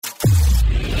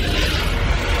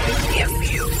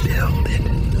build it,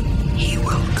 he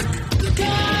will.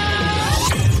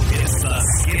 It's the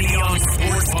Skinny on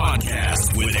Sports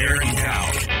Podcast with Aaron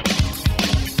Cowell.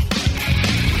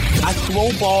 I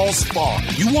throw balls far.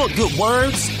 You want good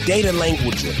words? Data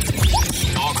language.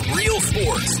 Talk real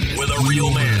sports with a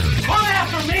real man. Come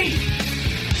after me!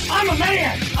 I'm a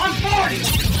man! I'm 40!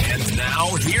 And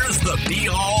now, here's the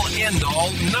be-all,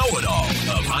 end-all, know-it-all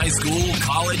of high school,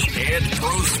 college, and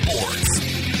pro sports.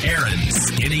 Aaron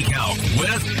Skinny Cowell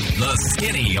with the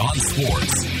Skinny on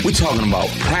Sports. We're talking about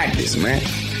practice, man.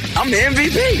 I'm the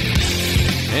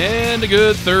MVP. And a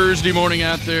good Thursday morning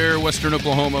out there, Western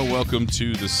Oklahoma. Welcome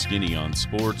to the Skinny on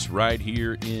Sports right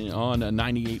here on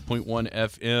 98.1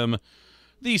 FM.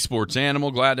 The Sports Animal.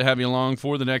 Glad to have you along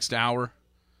for the next hour.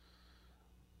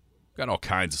 Got all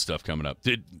kinds of stuff coming up.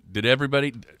 Did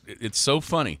everybody? It's so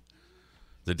funny.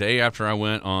 The day after I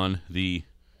went on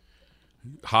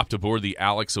hopped aboard the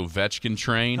Alex Ovechkin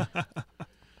train,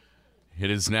 it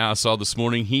is now, I saw this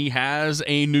morning, he has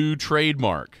a new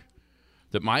trademark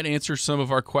that might answer some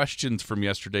of our questions from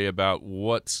yesterday about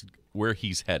where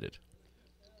he's headed.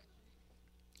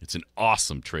 It's an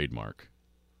awesome trademark,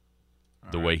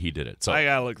 the way he did it. So I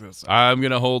gotta look this up. I'm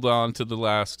going to hold on to the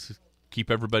last.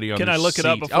 Keep everybody on Can their I look it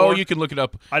up seats. before? Oh, you can look it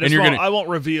up. I won't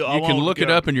reveal. You can look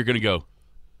it up, and you're going to go,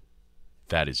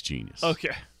 that is genius. Okay.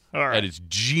 All right. That is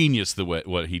genius,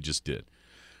 what he just did.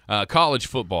 College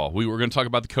football. We were going to talk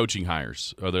about the coaching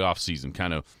hires or the offseason,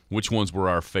 kind of which ones were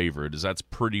our favorite. That's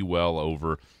pretty well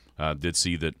over. Did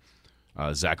see that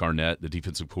Zach Arnett, the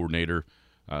defensive coordinator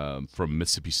from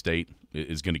Mississippi State,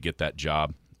 is going to get that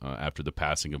job after the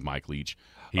passing of Mike Leach.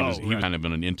 He was kind of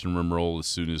in an interim role as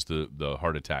soon as the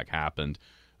heart attack happened.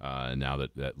 And now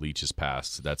that Leach has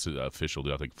passed, that's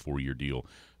official, I think, 4-year deal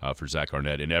for Zach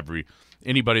Arnett. And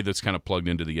anybody that's kind of plugged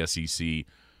into the SEC,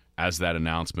 as that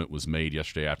announcement was made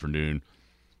yesterday afternoon,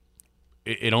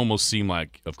 it almost seemed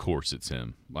like, of course, it's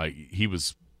him. Like he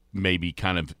was maybe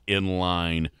kind of in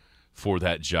line for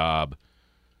that job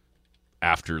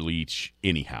after Leach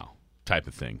anyhow, type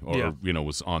of thing, or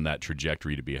was on that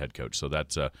trajectory to be a head coach. So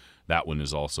that one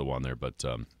is also on there. But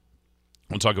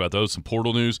we'll talk about those. Some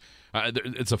portal news.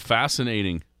 It's a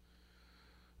fascinating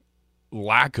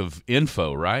lack of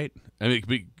info, right? I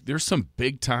mean, there's some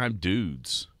big-time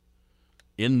dudes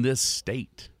in this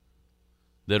state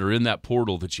that are in that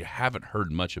portal that you haven't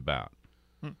heard much about.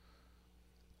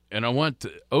 And I want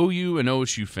OU and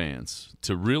OSU fans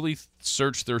to really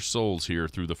search their souls here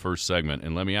through the first segment.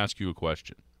 And let me ask you a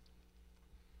question.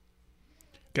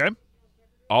 Okay.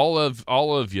 All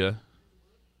of you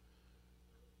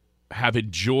have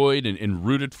enjoyed and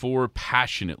rooted for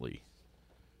passionately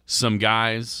some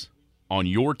guys on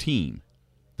your team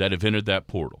that have entered that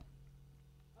portal,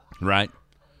 right?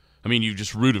 I mean, you've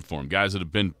just rooted for them. Guys that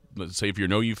have been, let's say if you're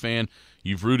an OU fan,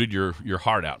 you've rooted your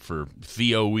heart out for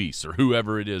Theo Weiss or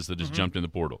whoever it is that has jumped in the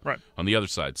portal. Right. On the other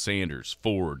side, Sanders,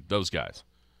 Ford, those guys.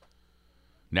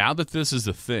 Now that this is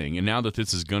a thing, and now that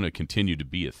this is going to continue to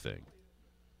be a thing,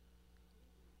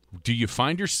 do you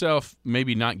find yourself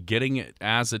maybe not getting it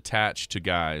as attached to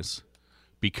guys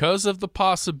because of the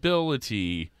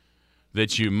possibility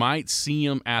that you might see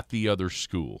them at the other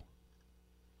school?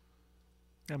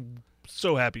 I'm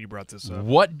so happy you brought this up.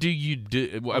 What do you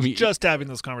do? I was just having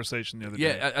this conversation the other day.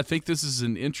 Yeah, I think this is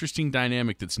an interesting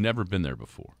dynamic that's never been there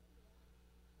before.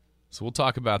 So we'll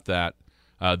talk about that.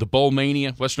 The Bowl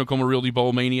Mania, Western Oklahoma Realty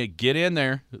Bowl Mania. Get in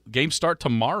there. Games start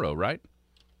tomorrow, right?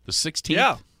 The 16th?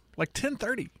 Yeah, like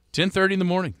 10:30. 10:30 in the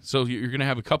morning. So you're going to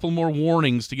have a couple more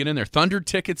warnings to get in there. Thunder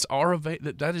tickets are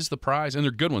available. That is the prize, and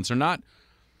they're good ones. They're not,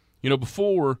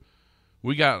 before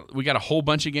we got a whole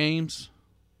bunch of games.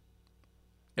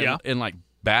 And like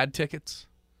bad tickets.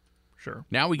 Sure.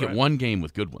 Now we get one game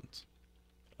with good ones.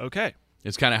 Okay.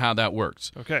 It's kind of how that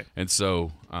works. Okay. And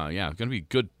so, it's going to be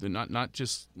good. Not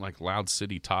just like Loud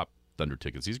City top Thunder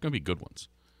tickets. These are going to be good ones.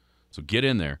 So get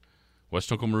in there.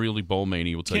 West Oklahoma Realty Bowl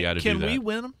Mania will tell you how to do that. Can we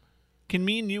win them? Can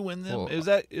me and you win them? Well, is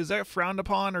that frowned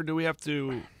upon, or do we have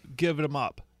to give them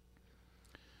up?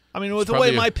 I mean, with the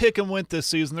way my pick 'em went this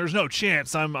season, there's no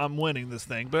chance I'm winning this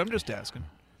thing. But I'm just asking.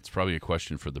 It's probably a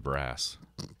question for the brass.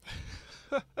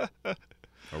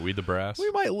 Are we the brass?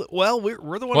 We might. Well,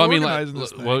 we're the one organizing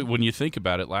this thing. Well, when you think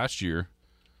about it, last year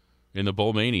in the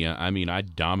Bowl Mania, I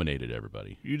dominated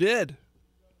everybody. You did.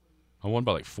 I won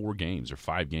by like 4 games or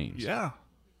 5 games. Yeah.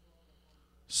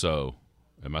 So,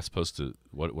 am I supposed to?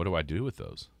 What do I do with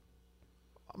those?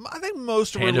 I think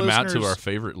most of Hand our them listeners out to our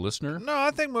favorite listener. No,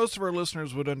 I think most of our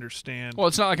listeners would understand. Well,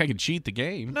 it's not like I can cheat the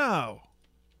game. No.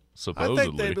 Supposedly. I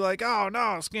think they'd be like, "Oh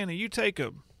no, Skinny, you take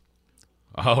them."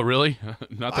 Oh, really?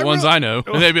 Not the ones I know.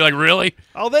 And they'd be like, "Really?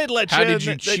 Oh, they'd let you. How did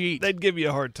you cheat?" They'd give you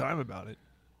a hard time about it.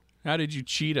 How did you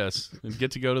cheat us and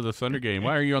get to go to the Thunder game?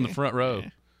 Why are you on the front row?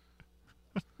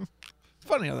 It's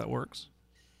funny how that works.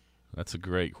 That's a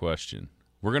great question.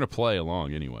 We're going to play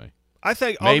along anyway. I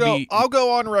think Maybe- I'll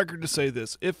go on record to say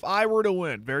this. If I were to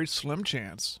win, very slim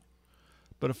chance,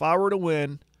 but if I were to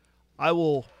win, I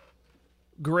will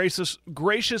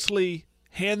graciously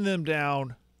hand them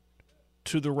down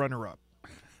to the runner-up.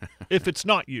 If it's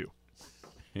not you.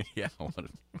 Yeah.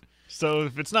 So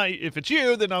if it's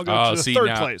you, then I'll go to the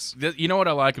third place. You know what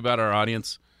I like about our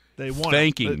audience? They want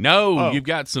thanking. it. You've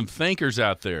got some thankers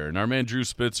out there, and our man Drew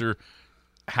Spitzer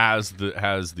has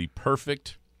the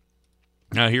perfect.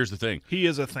 Now here's the thing. He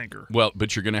is a thinker. Well,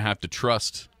 but you're going to have to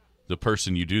trust the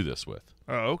person you do this with.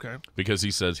 Oh, okay. Because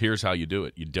he says, here's how you do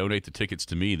it. You donate the tickets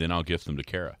to me, then I'll gift them to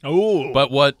Kara. Oh.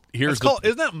 But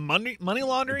isn't that money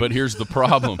laundering? But here's the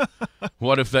problem.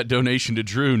 What if that donation to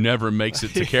Drew never makes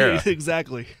it to Kara?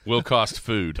 Exactly. Will cost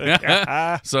food.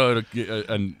 So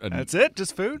that's it?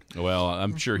 Just food? Well,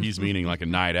 I'm sure he's meaning like a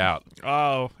night out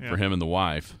Oh, yeah. for him and the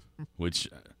wife, which,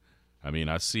 I mean,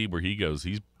 I see where he goes.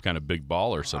 He's kind of big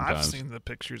baller sometimes. I've seen the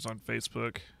pictures on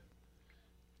Facebook.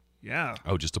 Yeah.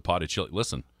 Oh, just a pot of chili.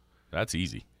 Listen, that's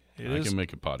easy. I can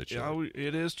make a pot of chili. Yeah,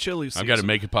 it is chili season. I've got to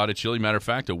make a pot of chili. Matter of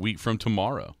fact, a week from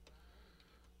tomorrow.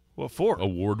 What for?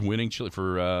 Award-winning chili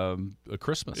for a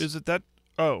Christmas. Is it that?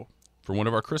 Oh. For one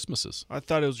of our Christmases. I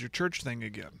thought it was your church thing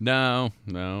again. No.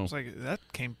 It's like that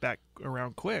came back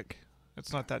around quick.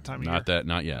 It's not that time of year.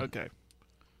 Not yet. Okay.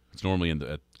 It's normally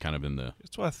kind of in the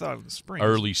That's what I thought in the spring.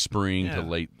 early spring Yeah. to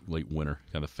late winter,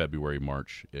 kind of February,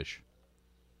 March-ish.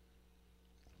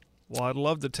 Well, I'd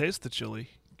love to taste the chili.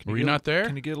 Were you not there?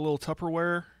 Can you get a little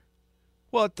Tupperware?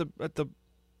 Well, at the.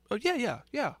 Oh yeah.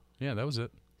 Yeah, that was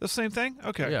it. The same thing?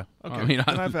 Okay. Yeah. Okay. I mean,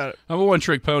 Then I've had it. I'm a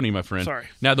one-trick pony, my friend. Sorry.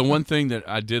 Now, the one thing that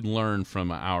I did learn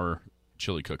from our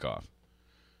chili cook-off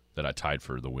that I tied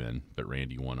for the win, but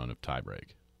Randy won on a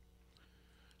tie-break.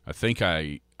 I think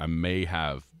I may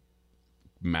have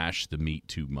mashed the meat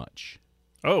too much.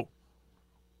 Oh.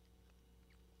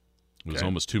 It was Okay.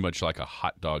 almost too much like a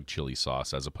hot dog chili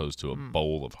sauce as opposed to a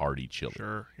bowl of hearty chili.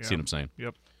 Sure. Yeah. See what I'm saying?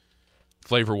 Yep.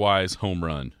 Flavor-wise, home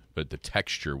run, but the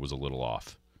texture was a little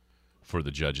off for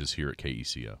the judges here at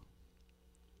KECO.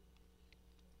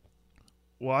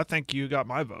 Well, I think you got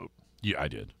my vote. Yeah, I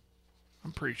did.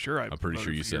 I'm pretty sure I'm pretty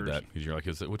sure you said yours. that because you're like,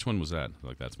 which one was that?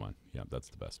 Like, that's mine. Yeah, that's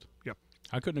the best. Yep.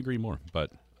 I couldn't agree more.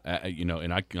 But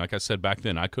and like I said back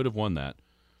then, I could have won that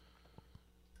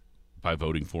by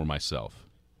voting for myself.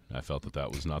 I felt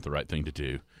that was not the right thing to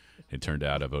do. It turned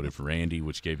out I voted for Randy,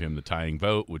 which gave him the tying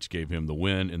vote, which gave him the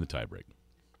win in the tiebreak.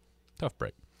 Tough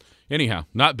break. Anyhow,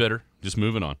 not bitter. Just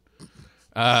moving on.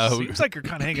 Seems like you're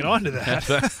kind of hanging on to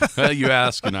that. Well, you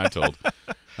asked and I told.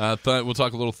 We'll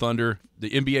talk a little Thunder. The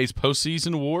NBA's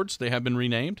postseason awards, they have been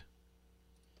renamed.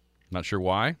 Not sure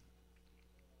why.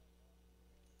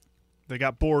 They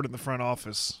got bored in the front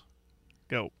office.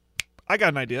 Go. I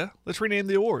got an idea. Let's rename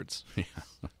the awards.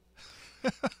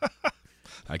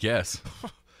 I guess.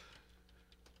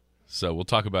 So we'll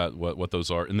talk about what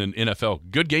those are. And then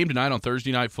NFL. Good game tonight on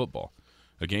Thursday Night Football.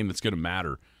 A game that's going to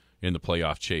matter in the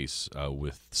playoff chase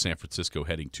with San Francisco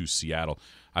heading to Seattle.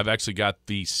 I've actually got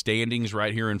the standings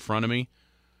right here in front of me,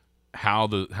 how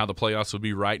the playoffs would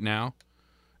be right now,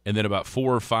 and then about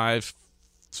 4 or 5,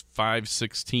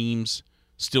 6 teams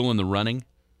still in the running,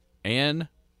 and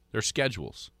their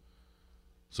schedules.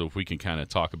 So if we can kind of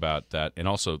talk about that, and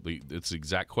also it's the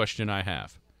exact question I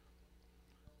have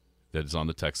that is on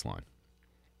the text line.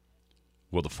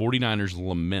 Will the 49ers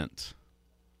lament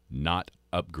not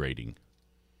upgrading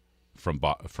from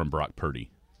Brock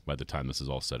Purdy by the time this is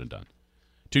all said and done?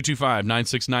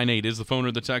 225-9698 is the phone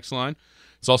or the text line.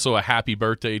 It's also a happy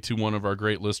birthday to one of our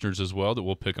great listeners as well that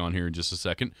we'll pick on here in just a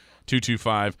second.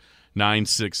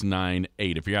 225-9698.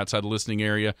 If you're outside the listening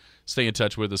area, stay in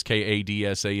touch with us,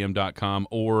 kadsam.com,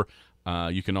 or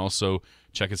you can also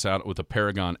check us out with the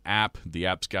Paragon app. The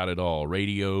app's got it all.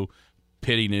 Radio,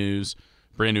 Penny News,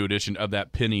 brand new edition of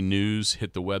that Penny News.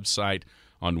 Hit the website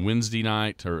on Wednesday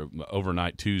night or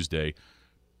overnight Tuesday.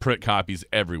 Print copies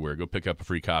everywhere. Go pick up a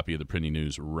free copy of the Penny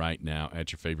News right now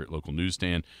at your favorite local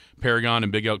newsstand. Paragon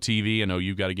and Big Elk TV, I know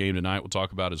you've got a game tonight we'll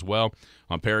talk about as well.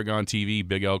 On Paragon TV,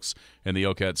 Big Elks and the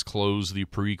Elkats close the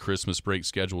pre-Christmas break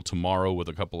schedule tomorrow with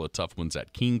a couple of tough ones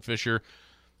at Kingfisher.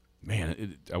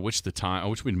 Man, I wish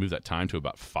we'd move that time to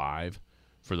about 5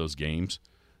 for those games.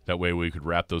 That way we could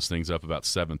wrap those things up about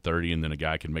 7:30, and then a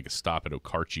guy can make a stop at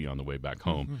Okarche on the way back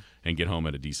home and get home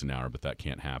at a decent hour, but that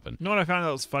can't happen. You know what I found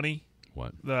that was funny?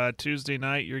 What? The Tuesday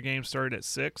night, your game started at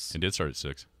 6. It did start at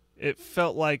 6. It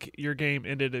felt like your game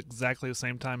ended exactly the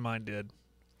same time mine did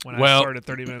when I Well, started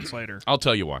 30 minutes later. I'll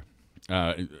tell you why.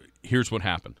 Here's what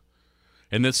happened.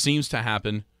 And this seems to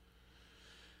happen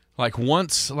like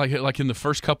once, like in the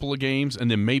first couple of games, and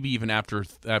then maybe even after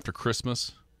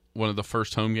Christmas, one of the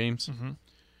first home games. Mm-hmm.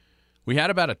 We had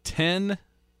about a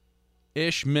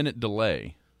 10-ish minute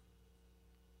delay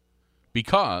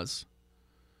because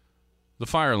the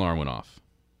fire alarm went off.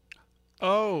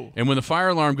 Oh. And when the fire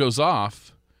alarm goes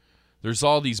off, there's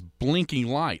all these blinking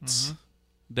lights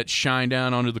that shine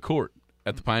down onto the court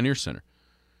at the Pioneer Center.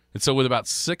 And so with about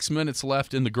 6 minutes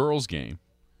left in the girls' game,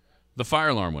 the fire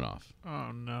alarm went off.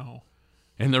 Oh, no.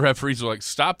 And the referees were like,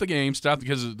 stop the game, stop,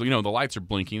 because, the lights are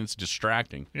blinking. It's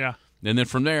distracting. Yeah. And then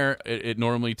from there, it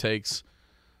normally takes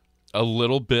a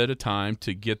little bit of time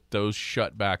to get those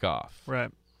shut back off.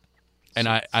 Right. And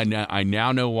I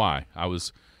now know why.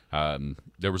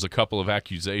 There was a couple of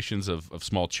accusations of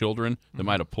small children that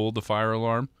might have pulled the fire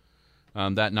alarm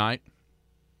that night.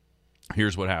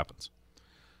 Here's what happens.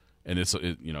 And it's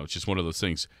just one of those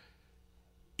things.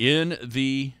 In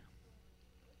the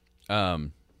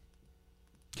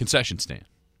concession stand,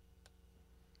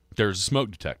 there's a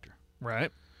smoke detector.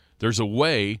 Right. There's a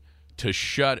way to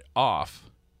shut off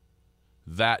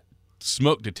that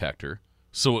smoke detector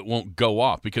so it won't go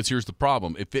off. Because here's the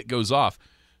problem. If it goes off,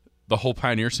 the whole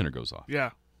Pioneer Center goes off.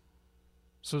 Yeah.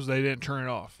 So they didn't turn it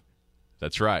off.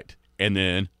 That's right. And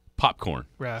then popcorn.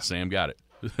 Right. Sam got it.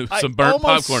 Some burnt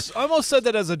popcorn. I almost said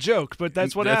that as a joke, but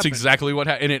that's what happened. That's exactly what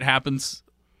happened. And it happens.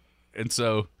 And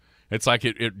so it's like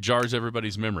it jars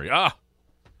everybody's memory.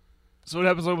 So it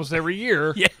happens almost every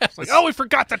year. Yes. It's like, we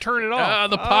forgot to turn it off.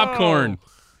 The popcorn.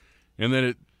 And then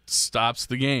it stops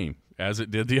the game, as it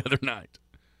did the other night.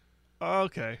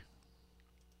 Okay.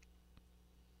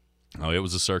 Oh, it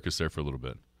was a circus there for a little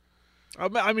bit.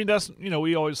 I mean, that's,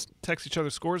 we always text each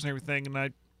other scores and everything,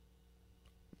 and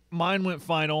mine went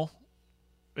final,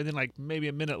 and then like maybe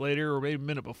a minute later or maybe a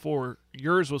minute before,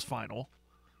 yours was final.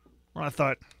 Where I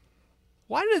thought,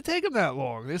 why did it take them that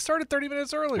long? They started 30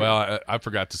 minutes earlier. Well, I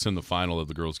forgot to send the final of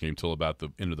the girls' game till about the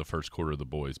end of the first quarter of the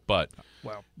boys, but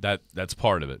that's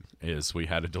part of it. Is we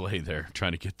had a delay there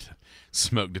trying to get the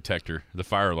smoke detector, the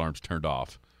fire alarms turned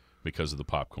off because of the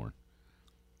popcorn.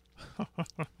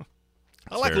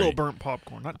 I like a little burnt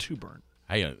popcorn, not too burnt.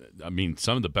 Hey, I mean,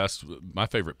 some of the best. My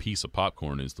favorite piece of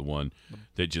popcorn is the one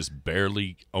that just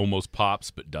barely almost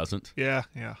pops but doesn't. Yeah,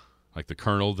 yeah. Like the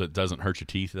kernel that doesn't hurt your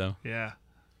teeth, though. Yeah.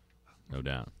 No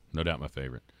doubt, my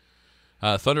favorite.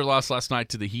 Thunder lost last night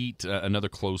to the Heat, another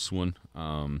close one.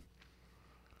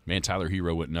 Man, Tyler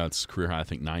Hero went nuts. Career high, I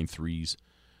think, 9 threes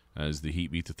as the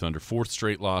Heat beat the Thunder. 4th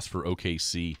straight loss for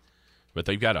OKC. But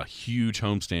they've got a huge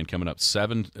homestand coming up.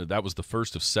 7. That was the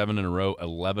first of 7 in a row.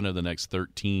 11 of the next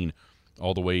 13,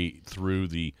 all the way through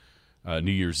the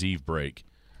New Year's Eve break,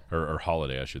 or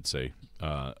holiday, I should say,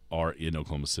 are in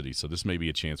Oklahoma City. So this may be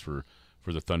a chance for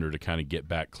the Thunder to kind of get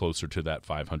back closer to that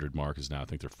 500 mark. Is now I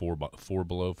think they're 4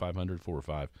 below 500, 4 or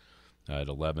 5 at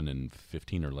 11-15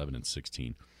 or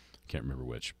 11-16. Can't remember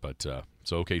which. But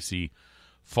so OKC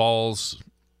falls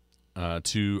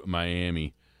to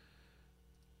Miami.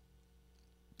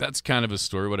 That's kind of a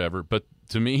story, whatever. But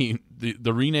to me,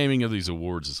 the renaming of these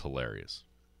awards is hilarious.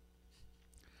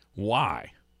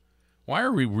 Why? Why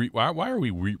are we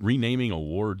renaming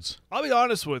awards? I'll be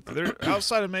honest with you. They're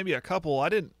outside of maybe a couple. I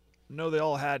didn't know they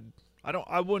all had.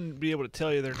 I wouldn't be able to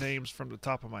tell you their names from the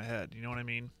top of my head. You know what I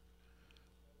mean?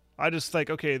 I just think,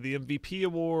 okay, the MVP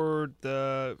award,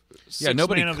 the Sixth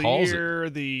Man of the Year,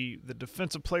 the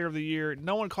Defensive Player of the Year.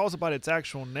 No one calls it by its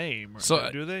actual name, so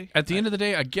do they? At the end of the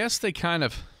day, I guess they kind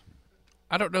of.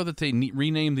 I don't know that they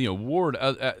rename the award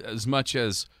as much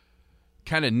as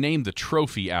kind of name the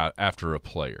trophy out after a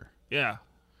player. Yeah.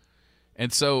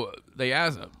 And so they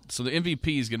asked. So the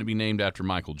MVP is going to be named after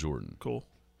Michael Jordan. Cool.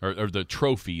 Or the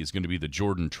trophy is going to be the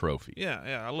Jordan Trophy. Yeah,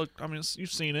 yeah. I mean,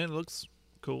 you've seen it. It looks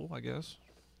cool, I guess.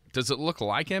 Does it look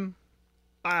like him?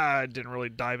 I didn't really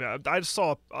dive in. I just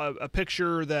saw a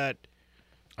picture that.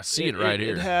 I see it right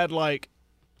here. It had like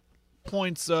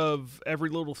points of every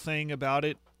little thing about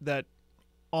it that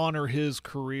honor his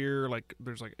career. Like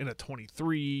there's like in a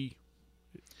 23.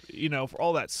 For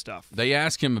all that stuff. They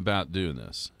asked him about doing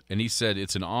this, and he said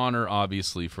it's an honor,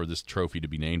 obviously, for this trophy to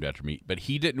be named after me, but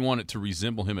he didn't want it to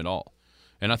resemble him at all.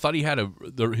 And I thought he had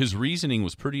his reasoning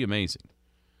was pretty amazing.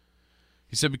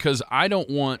 He said, because I don't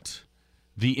want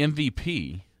the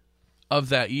MVP of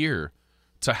that year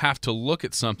to have to look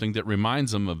at something that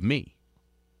reminds them of me.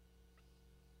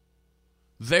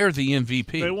 They're the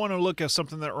MVP. They want to look at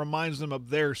something that reminds them of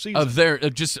their season. I'm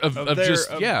the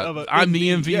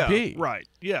MVP. Yeah, right,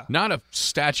 yeah. Not a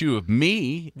statue of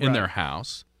me in their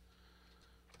house.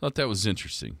 I thought that was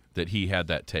interesting that he had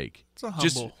that take. It's a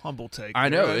humble take. I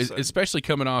know, especially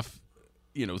coming off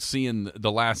seeing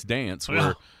The Last Dance, where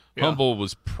Yeah. Yeah. humble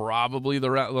was probably the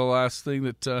last thing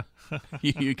that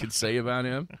you could say about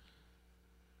him.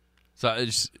 So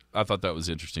I thought that was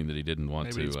interesting that he didn't want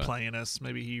Maybe to. he's playing us.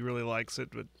 Maybe he really likes it,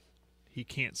 but he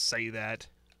can't say that.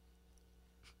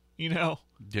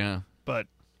 Yeah. But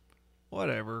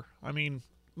whatever. I mean,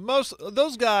 most of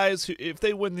those guys, if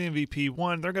they win the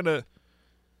MVP, they're gonna.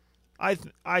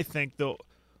 I think they'll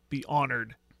be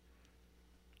honored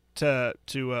to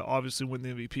obviously win the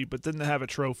MVP, but then to have a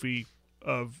trophy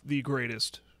of the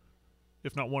greatest,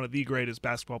 if not one of the greatest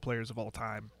basketball players of all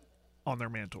time, on their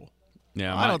mantle.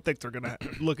 Yeah. I don't think they're gonna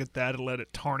look at that and let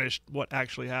it tarnish what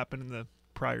actually happened in the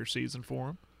prior season for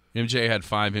him. MJ had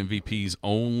 5 MVPs.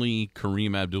 Only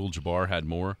Kareem Abdul-Jabbar had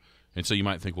more. And so you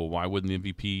might think, well, why wouldn't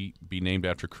the MVP be named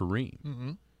after Kareem?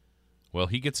 Mm-hmm. Well,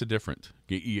 he gets a different.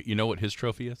 You know what his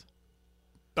trophy is?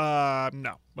 No. I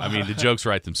mean, the jokes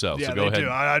write themselves. Yeah, so go they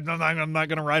ahead. do. I'm not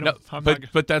going to write them. No,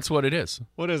 but that's what it is.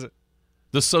 What is it?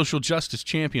 The Social Justice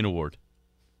Champion Award.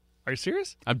 Are you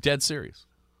serious? I'm dead serious.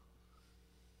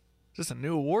 Is this a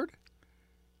new award?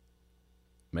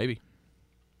 Maybe.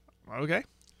 Okay.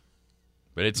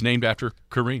 But it's named after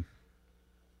Kareem.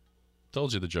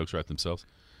 Told you the jokes write themselves.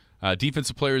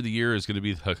 Defensive Player of the Year is going to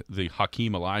be the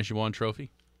Hakeem Olajuwon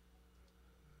Trophy.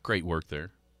 Great work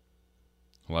there.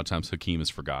 A lot of times Hakeem is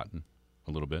forgotten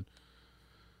a little bit.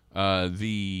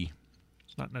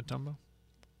 It's not Natumbo?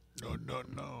 No.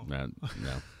 No.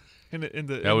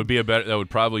 That would be a better. That would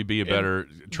probably be a better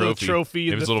trophy. The trophy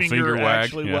if and his the little finger wag.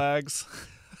 actually Yeah. wags.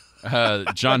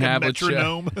 John Like a Havlicek.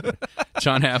 metronome.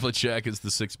 John Havlicek is the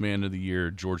 6th Man of the Year.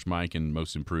 George Mikan,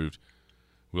 Most Improved.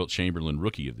 Wilt Chamberlain,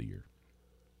 Rookie of the Year.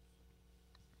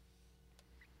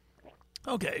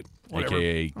 Okay. Whatever.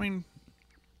 AKA. I mean,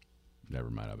 Never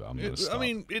mind. I'm going to stop. I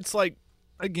mean, it's like,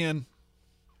 again,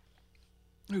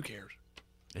 who cares?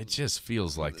 It just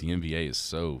feels like the NBA is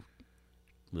so.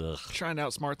 Ugh. Trying to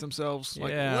outsmart themselves.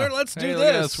 Like, Yeah. let's do Hey, look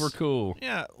at this. us, we're cool.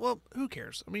 Yeah, well, who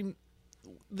cares? I mean,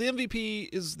 the MVP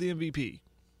is the MVP.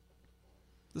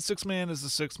 The 6th man is the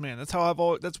 6th man. That's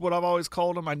what I've always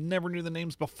called them. I never knew the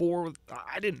names before.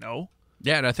 I didn't know.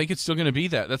 Yeah, and I think it's still going to be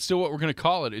that. That's still what we're going to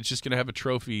call it. It's just going to have a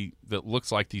trophy that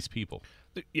looks like these people.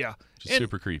 Yeah. Just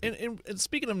super creepy. And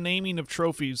speaking of naming of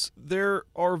trophies, there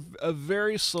are a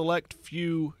very select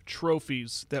few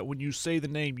trophies that when you say the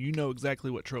name, you know exactly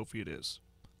what trophy it is.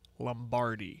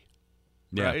 Lombardi.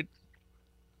 Yeah. Right?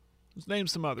 Let's name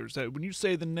some others that when you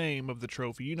say the name of the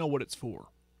trophy, you know what it's for.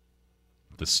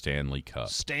 The Stanley Cup.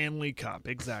 Stanley Cup,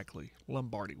 exactly.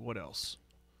 Lombardi. What else?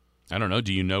 I don't know.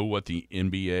 Do you know what the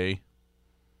NBA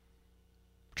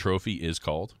trophy is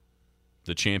called?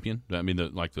 The champion? I mean,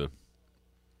 do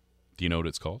you know what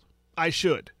it's called? I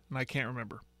should, and I can't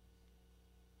remember.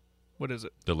 What is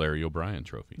it? The Larry O'Brien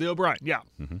Trophy. The O'Brien, yeah.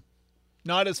 Mm-hmm.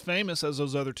 Not as famous as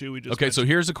those other two we just Okay, mentioned. so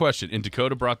here's a question. And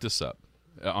Dakota brought this up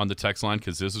on the text line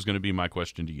because this is going to be my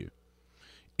question to you.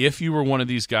 If you were one of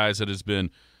these guys that has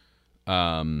been,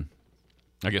 I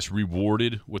guess,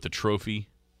 rewarded with a trophy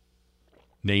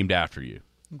named after you,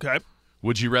 Okay.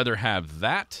 would you rather have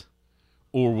that,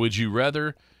 or would you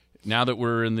rather, now that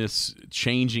we're in this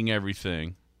changing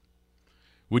everything,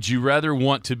 would you rather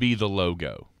want to be the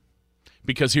logo?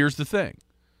 Because here's the thing.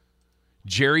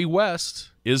 Jerry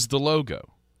West is the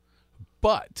logo,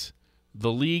 but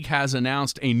the league has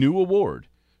announced a new award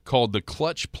called the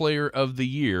Clutch Player of the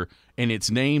Year, and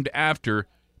it's named after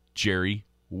Jerry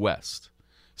West.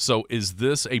 So is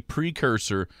this a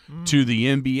precursor to the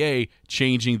NBA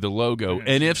changing the logo?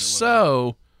 And if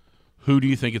so, who do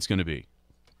you think it's going to be?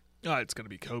 Oh, it's going to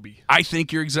be Kobe. I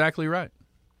think you're exactly right.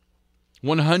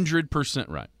 100%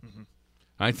 right. Mm-hmm.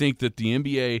 I think that the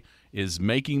NBA is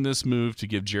making this move to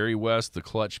give Jerry West the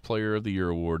Clutch Player of the Year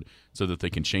award so that they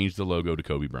can change the logo to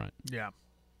Kobe Bryant. Yeah.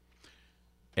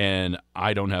 And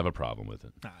I don't have a problem with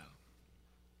it.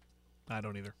 I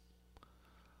don't either.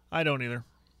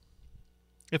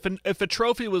 If a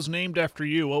trophy was named after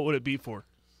you, what would it be for?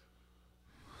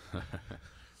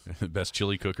 Best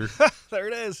chili cooker. There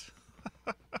it is.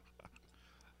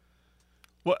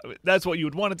 What? That's what you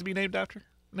would want it to be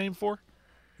named for?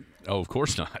 Oh, of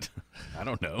course not. I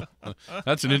don't know.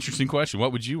 That's an interesting question.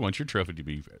 What would you want your trophy to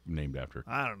be named after?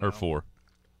 I don't know. Or for?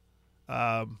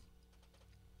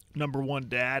 Number one,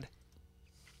 Dad.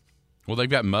 Well, they've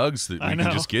got mugs that we I can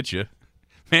know. just get you.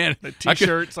 Man, The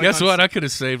T-shirts, like guess on- what? I could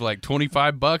have saved like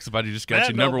 $25 if I just got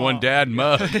you no number one mom. dad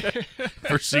mug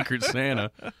for Secret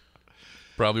Santa.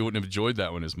 Probably wouldn't have enjoyed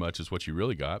that one as much as what you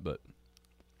really got, but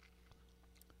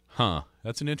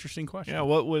that's an interesting question. Yeah.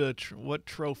 What would what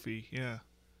trophy? Yeah.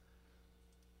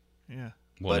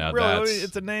 Well, but now really, that's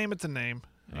it's a name. It's a name.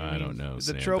 I don't know, The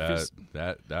Sam. trophies.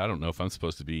 That I don't know if I'm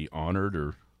supposed to be honored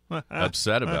or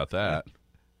upset about that.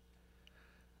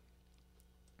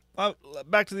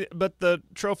 Back to the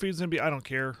trophy's gonna be. I don't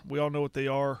care. We all know what they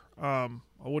are. I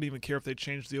wouldn't even care if they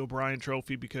changed the O'Brien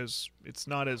Trophy because it's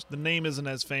not as the name isn't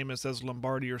as famous as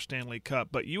Lombardi or Stanley Cup.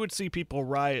 But you would see people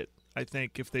riot, I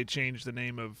think, if they changed the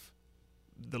name of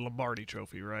the Lombardi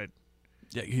Trophy, right?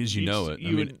 Yeah, because you know it.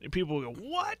 I mean, people would go,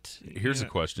 "What?" Here's a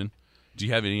question: do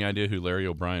you have any idea who Larry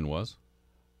O'Brien was?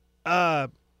 A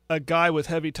guy with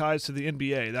heavy ties to the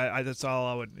NBA. That's all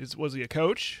I would. Was he a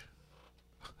coach?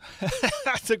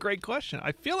 That's a great question.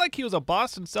 I feel like he was a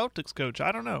Boston Celtics coach.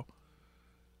 I don't know.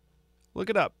 Look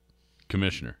it up.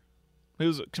 Commissioner. He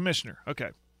was a commissioner. Okay.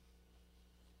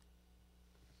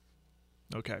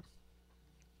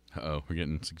 Uh-oh, we're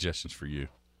getting suggestions for you.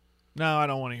 No, I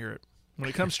don't want to hear it. When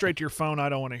it comes straight to your phone, I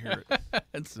don't want to hear it.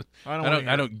 I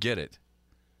don't get it.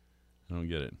 I don't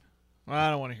get it. I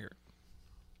don't want to hear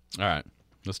it. All right,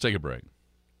 let's take a break.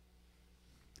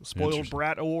 The Spoiled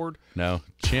Brat Award. No,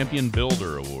 Champion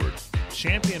Builder Award.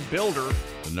 Champion Builder.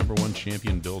 The #1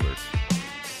 champion builder.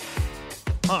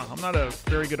 Huh, I'm not a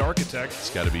very good architect. It's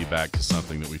got to be back to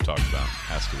something that we've talked about.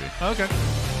 Has to be. Okay.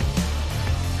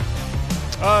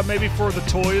 Maybe for the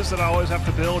toys that I always have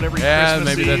to build every Christmas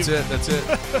maybe Eve. that's it.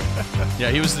 Yeah,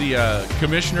 he was the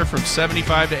commissioner from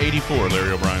 75 to 84,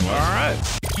 Larry O'Brien was. All right.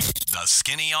 The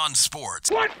Skinny on Sports.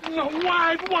 What in the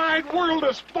wide, wide world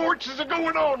of sports is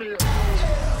going on here?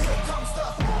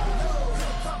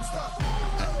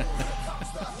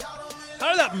 How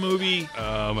did that movie?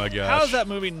 Oh my gosh! How has that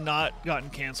movie not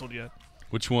gotten canceled yet?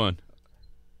 Which one?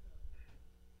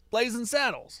 Blazing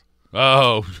Saddles.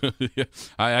 Oh,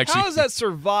 I actually. How has that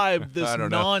survived this I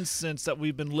don't know. nonsense that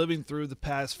we've been living through the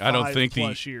past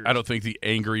 5+ years? I don't think the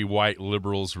angry white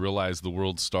liberals realized the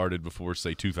world started before,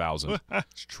 say, 2000.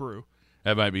 It's true.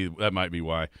 That might be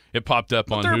why it popped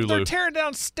up on Hulu. They're tearing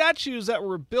down statues that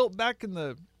were built back in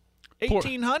the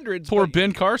 1800s. Poor but-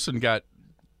 Ben Carson got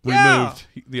Yeah. removed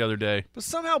the other day. But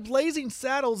somehow Blazing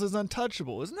Saddles is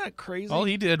untouchable. Isn't that crazy? All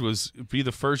he did was be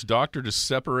the first doctor to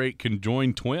separate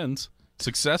conjoined twins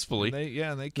successfully.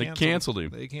 They canceled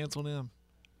him. They canceled him.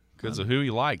 Because of who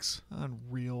he likes.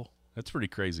 Unreal. That's pretty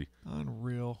crazy.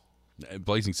 Unreal.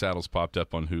 Blazing Saddles popped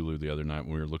up on Hulu the other night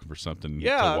when we were looking for something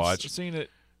Yeah, to watch. I've seen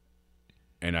it.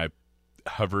 And I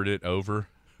hovered it over.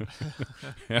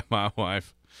 And my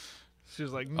wife She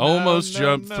was like, almost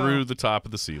jumped through the top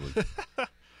of the ceiling.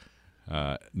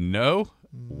 No.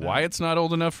 Why it's not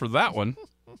old enough for that one?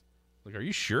 Like, are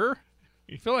you sure?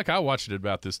 I feel like I watched it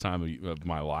about this time of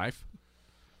my life.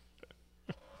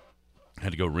 I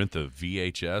had to go rent the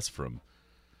VHS from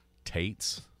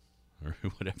Tate's or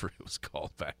whatever it was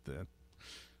called back then.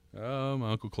 Oh,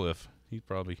 my Uncle Cliff. He'd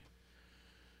probably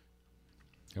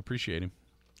appreciate him.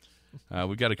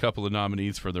 We got a couple of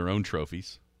nominees for their own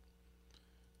trophies.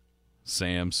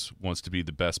 Sam's wants to be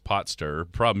the best pot stirrer.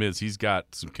 Problem is, he's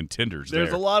got some contenders there.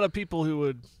 There's a lot of people who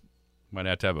would. Might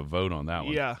have to have a vote on that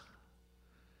one. Yeah.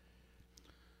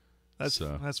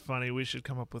 That's funny. We should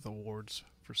come up with awards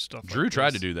for stuff Drew like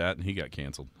tried this. to do that, and he got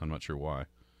canceled. I'm not sure why.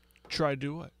 Try to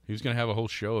do what? He was going to have a whole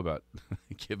show about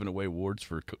giving away awards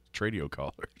for Tradio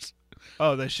callers.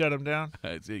 Oh, they shut him down?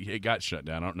 It got shut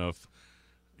down. I don't know if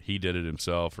he did it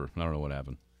himself or I don't know what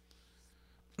happened.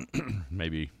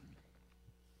 Maybe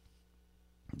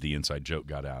the inside joke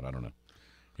got out. I don't know.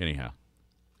 Anyhow,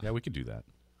 yeah, we could do that.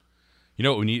 You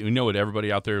know what we need? You know what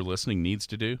everybody out there listening needs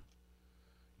to do?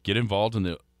 Get involved in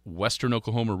the Western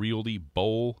Oklahoma Realty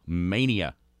Bowl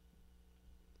Mania.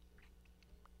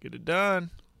 Get it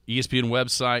done. ESPN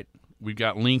website. We've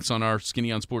got links on our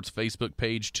Skinny on Sports Facebook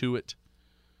page to it.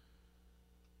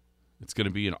 It's going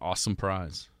to be an awesome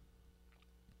prize.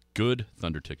 Good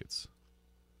Thunder tickets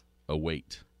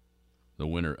await the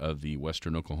winner of the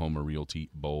Western Oklahoma Realty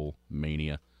Bowl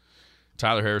Mania.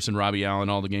 Tyler Harrison, Robbie Allen,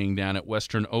 all the gang down at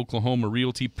Western Oklahoma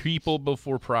Realty. People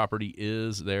before property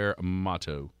is their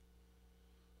motto.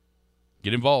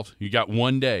 Get involved. You got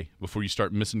one day before you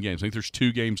start missing games. I think there's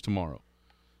 2 games tomorrow.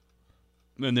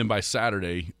 And then by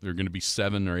Saturday, they're going to be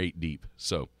 7 or 8 deep.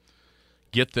 So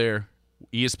get there,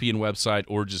 ESPN website,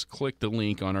 or just click the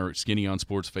link on our Skinny on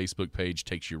Sports Facebook page.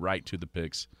 Takes you right to the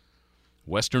picks.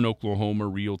 Western Oklahoma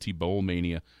Realty Bowl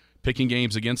Mania. Picking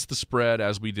games against the spread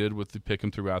as we did with the pick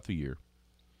 'em throughout the year.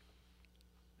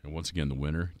 And once again, the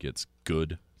winner gets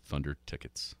good Thunder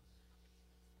tickets.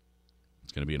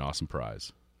 It's going to be an awesome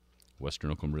prize.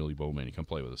 Western Oklahoma Realty Bowl Mania. Come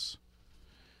play with us.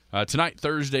 Tonight,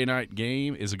 Thursday night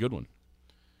game is a good one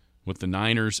with the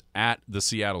Niners at the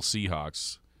Seattle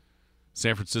Seahawks.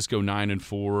 San Francisco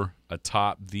 9-4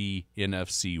 atop the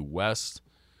NFC West.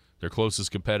 Their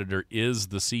closest competitor is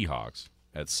the Seahawks.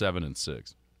 at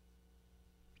 7-6.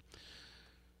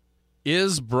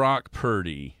 Is Brock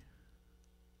Purdy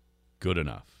good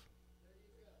enough?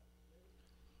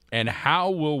 And how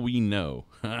will we know?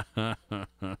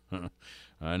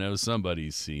 I know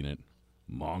somebody's seen it.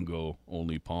 Mongo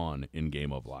only pawn in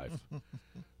Game of Life.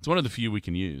 It's one of the few we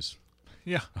can use.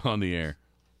 Yeah. On the air.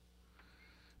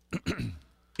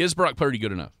 Is Brock Purdy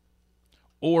good enough?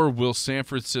 Or will San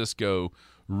Francisco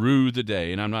rue the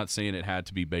day? And I'm not saying it had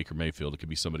to be Baker Mayfield. It could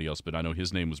be somebody else, but I know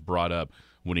his name was brought up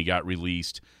when he got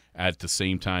released at the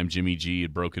same time Jimmy G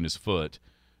had broken his foot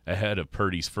ahead of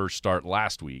Purdy's first start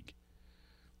last week.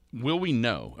 Will we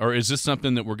know? Or is this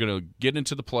something that we're going to get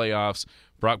into the playoffs?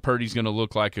 Brock Purdy's going to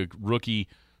look like a rookie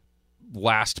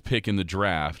last pick in the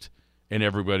draft, and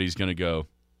everybody's going to go,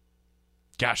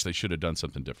 gosh, they should have done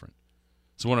something different.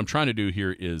 So what I'm trying to do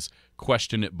here is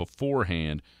question it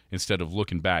beforehand instead of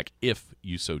looking back if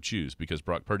you so choose, because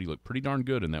Brock Purdy looked pretty darn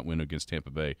good in that win against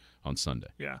Tampa Bay on Sunday.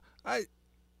 Yeah. I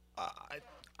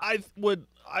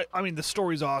mean, the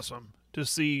story's awesome to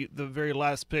see the very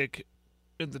last pick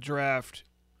in the draft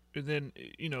and then,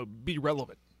 be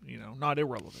relevant, not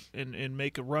irrelevant, and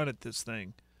make a run at this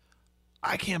thing.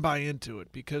 I can't buy into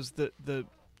it because the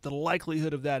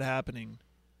likelihood of that happening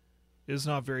is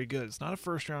not very good. It's not a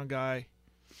first-round guy.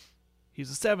 He's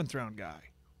a seventh-round guy.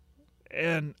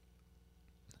 And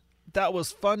that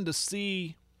was fun to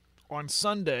see on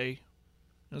Sunday.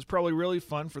 It was probably really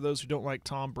fun for those who don't like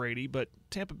Tom Brady, but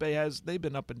Tampa Bay they've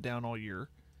been up and down all year.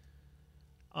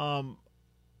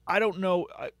 I don't know.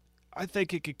 I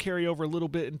think it could carry over a little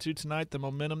bit into tonight, the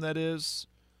momentum that is.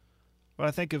 But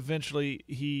I think eventually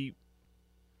he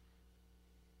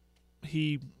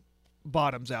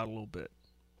bottoms out a little bit.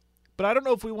 But I don't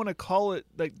know if we want to call it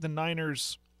like the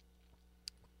Niners,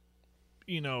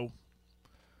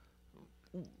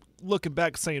 looking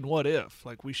back saying what if.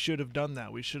 Like, we should have done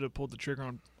that. We should have pulled the trigger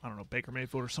on, I don't know, Baker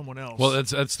Mayfield or someone else. Well,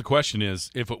 that's the question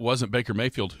is, if it wasn't Baker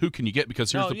Mayfield, who can you get?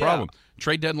 Because here's the problem.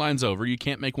 Trade deadline's over. You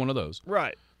can't make one of those.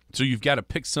 Right. So you've got to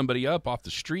pick somebody up off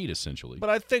the street, essentially. But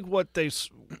I think what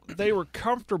they were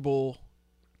comfortable.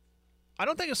 I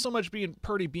don't think it's so much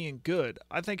Purdy being good.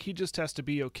 I think he just has to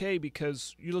be okay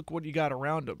because you look what you got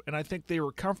around him. And I think they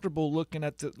were comfortable looking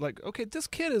at okay, this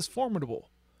kid is formidable.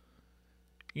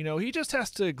 He just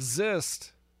has to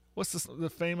exist. What's the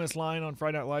famous line on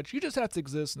Friday Night Lights? You just have to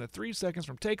exist in the 3 seconds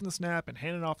from taking the snap and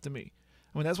handing it off to me.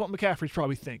 I mean, that's what McCaffrey's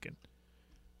probably thinking.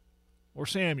 Or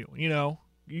Samuel,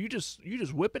 You just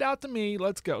whip it out to me.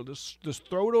 Let's go. Just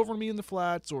throw it over me in the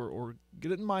flats or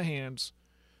get it in my hands.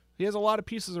 He has a lot of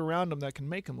pieces around him that can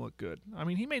make him look good. I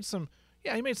mean, he made some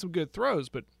good throws,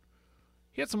 but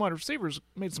he had some wide receivers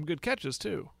made some good catches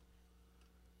too.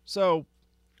 So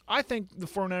I think the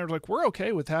 49ers we're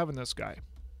okay with having this guy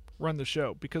run the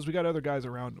show because we got other guys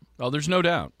around him. Oh, there's no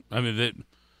doubt. I mean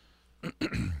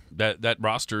that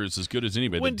roster is as good as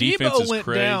anybody. When the defense Debo is went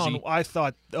crazy. down, I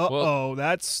thought,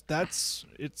 that's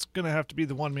it's going to have to be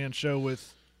the one-man show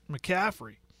with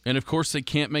McCaffrey. And, of course, they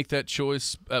can't make that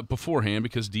choice beforehand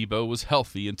because Debo was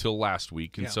healthy until last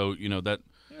week. And so, that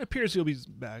 – it appears he'll be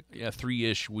back. Yeah,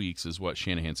 3-ish weeks is what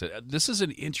Shanahan said. This is an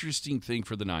interesting thing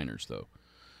for the Niners, though,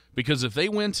 because if they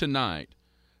win tonight,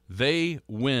 they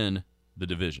win the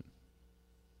division.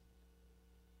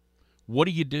 What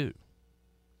do you do?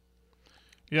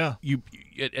 Yeah. You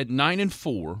at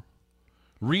 9-4,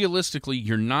 realistically,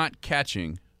 you're not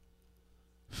catching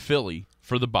Philly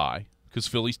for the bye because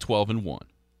Philly's 12-1.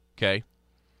 Okay,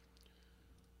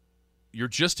 you're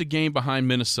just a game behind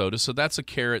Minnesota, so that's a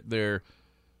carrot there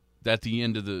at the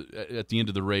end of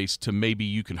the race to maybe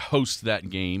you can host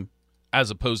that game as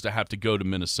opposed to have to go to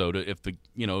Minnesota if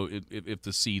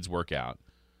the seeds work out.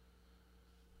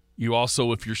 You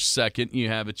also, if you're second, you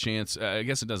have a chance. I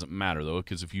guess it doesn't matter though,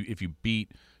 because if you beat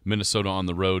Minnesota on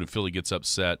the road and Philly gets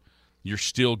upset, you're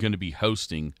still going to be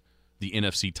hosting the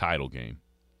NFC title game.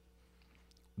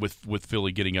 With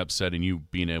Philly getting upset and you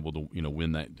being able to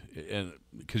win that,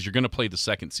 because you're going to play the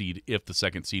second seed if the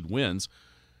second seed wins.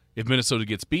 If Minnesota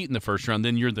gets beat in the first round,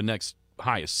 then you're the next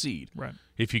highest seed. Right.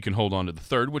 If you can hold on to the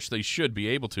third, which they should be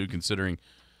able to, considering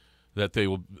that they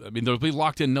will. I mean, they'll be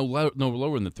locked in no lower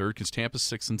than the third because Tampa's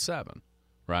 6-7,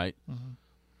 right? Mm-hmm.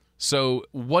 So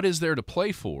what is there to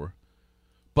play for?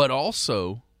 But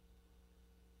also,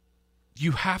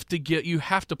 you have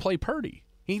to play Purdy.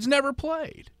 He's never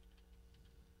played.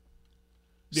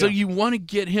 So you want to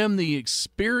get him the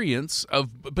experience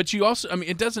but you also, I mean,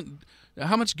 it doesn't,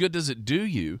 how much good does it do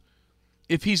you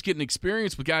if he's getting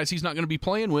experience with guys he's not going to be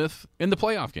playing with in the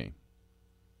playoff game?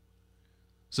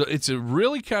 So it's a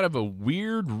really kind of a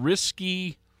weird,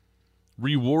 risky,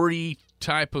 rewardy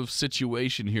type of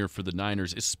situation here for the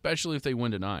Niners, especially if they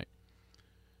win tonight.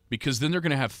 because then they're going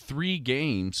to have 3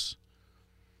 games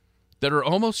that are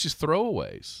almost just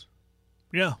throwaways.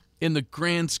 Yeah. In the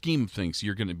grand scheme of things,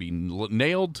 you're going to be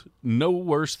nailed no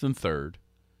worse than third,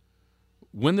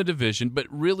 win the division, but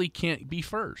really can't be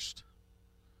first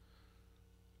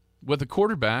with a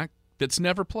quarterback that's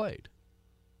never played.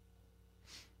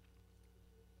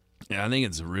 Yeah, I think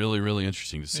it's really, really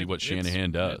interesting to see what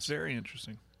Shanahan does. It's very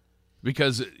interesting.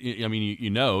 Because, I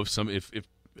mean,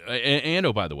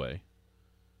 and by the way,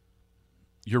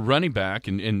 your running back,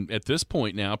 and at this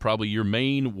point now, probably your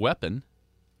main weapon,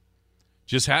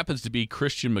 just happens to be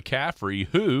Christian McCaffrey,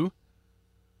 who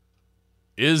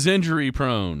is injury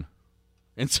prone.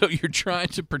 And so you're trying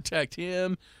to protect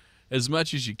him as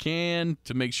much as you can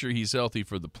to make sure he's healthy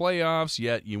for the playoffs,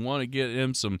 yet you want to get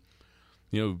him some,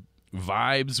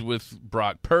 vibes with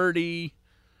Brock Purdy,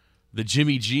 the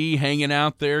Jimmy G hanging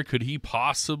out there. Could he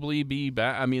possibly be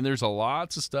back? I mean, there's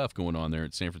lots of stuff going on there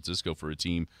at San Francisco for a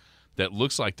team that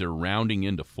looks like they're rounding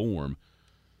into form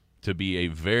to be a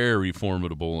very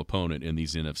formidable opponent in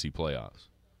these NFC playoffs.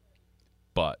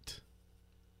 But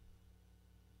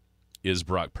is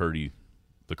Brock Purdy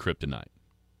the kryptonite?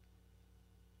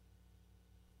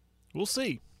 We'll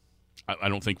see. I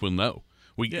don't think we'll know.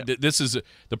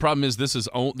 The problem is this is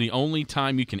the only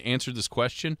time you can answer this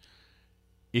question,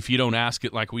 if you don't ask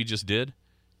it like we just did,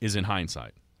 is in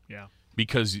hindsight. Yeah.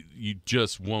 Because you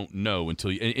just won't know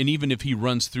until and even if he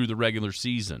runs through the regular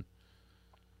season,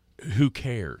 who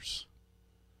cares?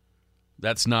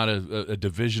 That's not a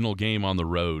divisional game on the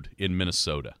road in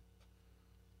Minnesota.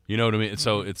 You know what I mean?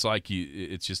 So it's like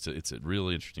it's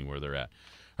really interesting where they're at.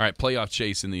 All right, playoff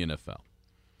chase in the NFL.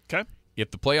 Okay.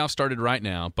 If the playoffs started right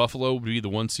now, Buffalo would be the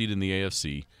 1 seed in the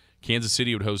AFC. Kansas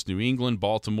City would host New England.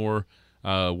 Baltimore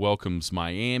welcomes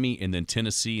Miami, and then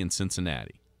Tennessee and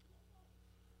Cincinnati.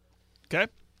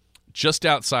 Okay. Just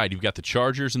outside, you've got the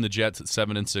Chargers and the Jets at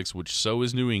 7 and 6, which so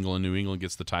is New England. New England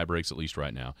gets the tie breaks at least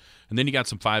right now. And then you got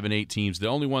some 5 and 8 teams. The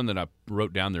only one that I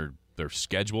wrote down their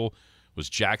schedule was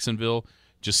Jacksonville,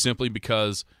 just simply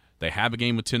because they have a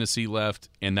game with Tennessee left,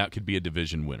 and that could be a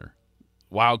division winner.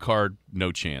 Wild card,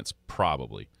 no chance,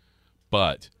 probably.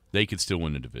 But they could still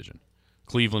win the division.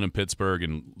 Cleveland and Pittsburgh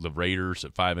and the Raiders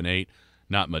at 5 and 8,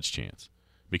 not much chance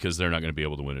because they're not going to be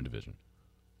able to win a division.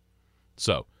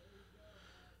 So,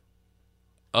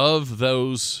 of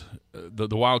those,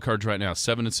 the wild cards right now,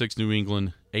 7 and 6 New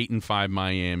England, 8 and 5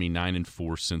 Miami, 9 and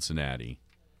 4 Cincinnati.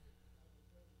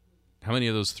 How many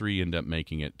of those 3 end up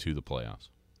making it to the playoffs?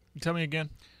 Tell me again.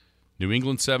 New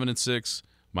England 7 and 6,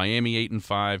 Miami 8 and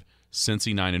 5,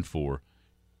 Cincy 9 and 4,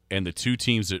 and the 2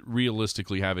 teams that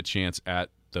realistically have a chance at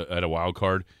a wild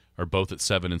card are both at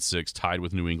 7 and 6, tied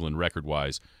with New England record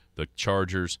wise, the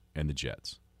Chargers and the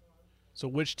Jets. So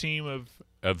which team of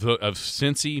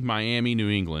Cincy, Miami, New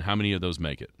England, how many of those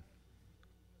make it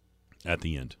at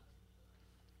the end?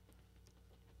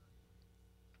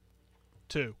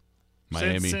 2.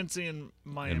 Miami, Cincy and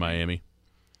Miami. And Miami.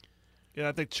 Yeah,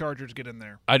 I think Chargers get in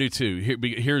there. I do too.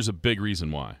 Here's a big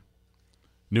reason why.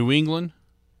 New England,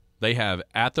 they have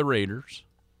at the Raiders,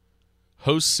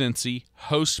 host Cincy,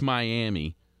 host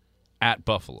Miami, at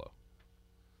Buffalo,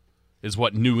 is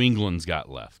what New England's got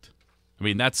left. I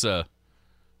mean, that's a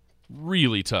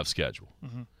really tough schedule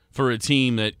for a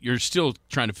team that you're still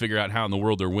trying to figure out how in the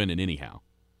world they're winning anyhow.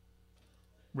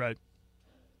 Right.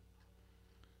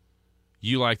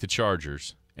 You like the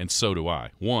Chargers, and so do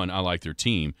I. 1, I like their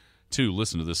team. 2,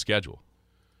 listen to this schedule.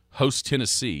 Host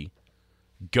Tennessee,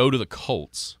 go to the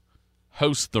Colts,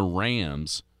 host the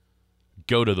Rams,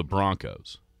 go to the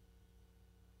Broncos.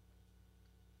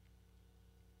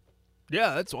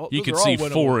 Yeah, that's all. You could see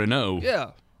 4-0.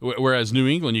 Yeah. Whereas New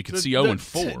England, you could see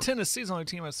 0-4. Tennessee's the only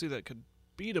team I see that could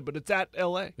beat them, but it's at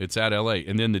L.A. It's at L.A.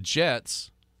 And then the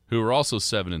Jets, who are also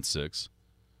 7 and 6.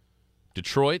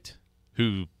 Detroit,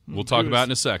 who we'll talk about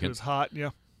in a second. It was hot, yeah.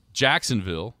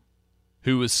 Jacksonville,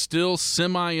 who is still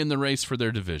semi in the race for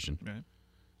their division. Right.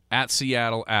 At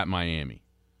Seattle, at Miami.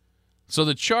 So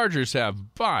the Chargers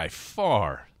have by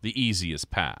far the easiest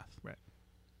path. Right.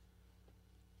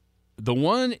 The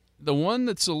one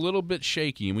that's a little bit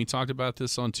shaky, and we talked about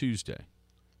this on Tuesday,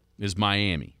 is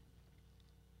Miami.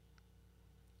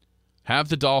 Have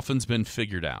the Dolphins been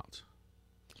figured out?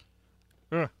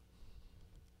 They're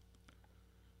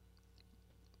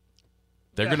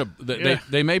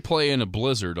they may play in a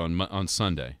blizzard on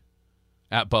Sunday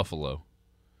at Buffalo.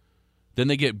 Then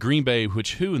they get Green Bay,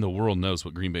 which who in the world knows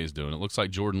what Green Bay is doing? It looks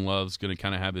like Jordan Love's going to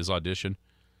kind of have his audition.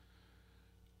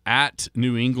 At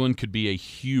New England could be a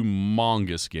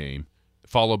humongous game,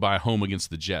 followed by home against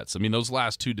the Jets. I mean, those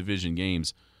last 2 division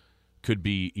games could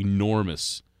be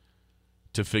enormous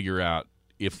to figure out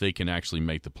if they can actually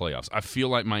make the playoffs. I feel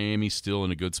like Miami's still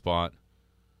in a good spot.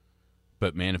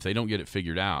 But, man, if they don't get it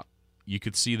figured out, you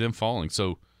could see them falling.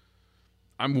 So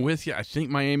I'm with you. I think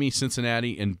Miami,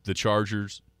 Cincinnati, and the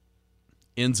Chargers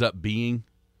ends up being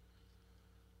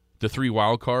the 3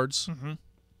 wild cards. Mm-hmm.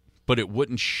 But it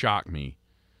wouldn't shock me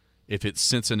if it's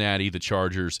Cincinnati, the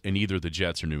Chargers, and either the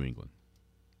Jets or New England.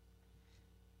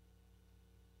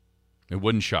 It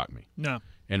wouldn't shock me. No.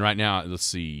 And right now, let's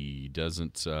see,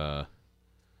 doesn't feel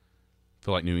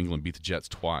like New England beat the Jets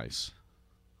twice.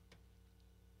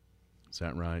 Is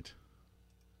that right?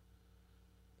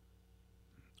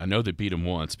 I know they beat them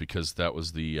once because that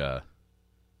was the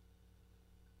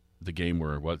game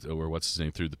where what's his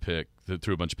name threw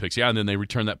a bunch of picks. Yeah, and then they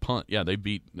returned that punt. Yeah, they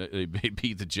beat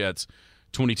the Jets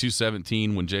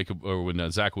 22-17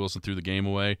 when Zach Wilson threw the game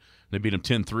away. They beat them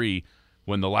 10-3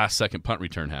 when the last second punt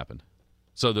return happened.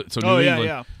 So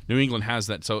New England has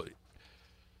that. So,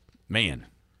 man,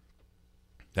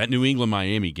 that New England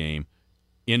Miami game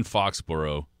in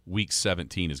Foxborough, Week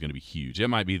 17 is going to be huge. It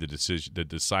might be the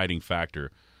deciding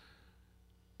factor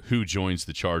who joins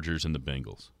the Chargers and the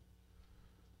Bengals.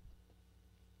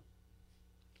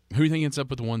 Who do you think ends up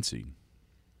with the 1 seed?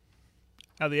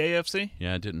 Out of the AFC?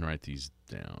 Yeah, I didn't write these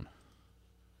down.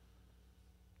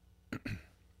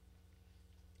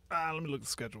 Let me look at the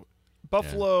schedule.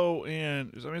 Buffalo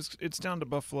and it's down to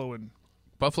Buffalo,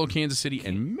 Kansas City,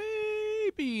 and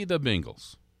maybe the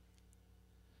Bengals.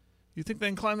 You think they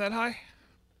can climb that high?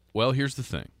 Well, here's the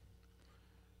thing.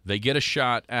 They get a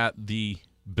shot at the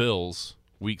Bills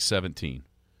Week 17.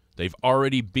 They've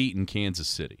already beaten Kansas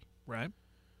City. Right.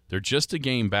 They're just a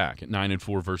game back at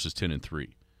 9-4 versus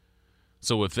 10-3.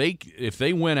 So if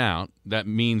they win out, that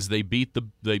means they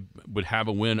would have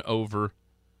a win over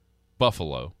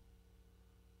Buffalo,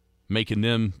 making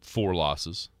them 4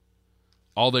 losses.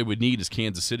 All they would need is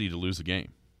Kansas City to lose the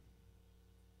game.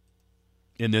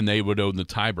 And then they would own the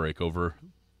tiebreak over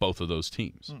both of those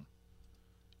teams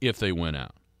if they win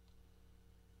out.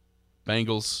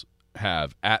 Bengals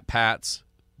have at Bucks,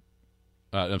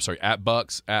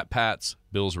 at Pats,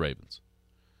 Bills, Ravens.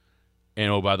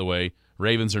 And, oh, by the way,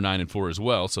 Ravens are 9-4 as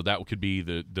well, so that could be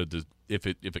the if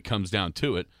it comes down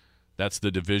to it, that's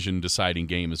the division deciding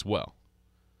game as well,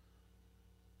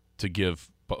 to give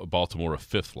Baltimore a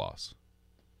 5th loss.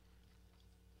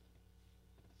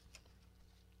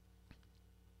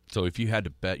 So if you had to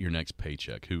bet your next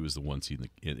paycheck, who is the 1 seed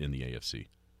in the AFC?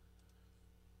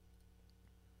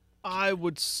 I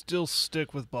would still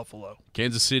stick with Buffalo.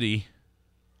 Kansas City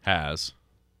has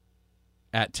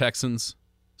at Texans,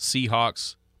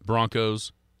 Seahawks,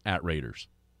 Broncos, at Raiders.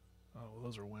 Oh,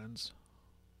 those are wins.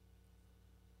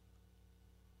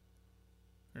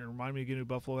 And remind me again who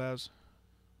Buffalo has.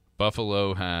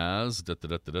 Buffalo has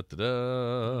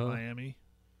Miami.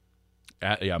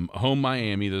 Home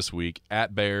Miami this week,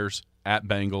 at Bears, at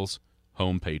Bengals,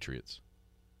 home Patriots.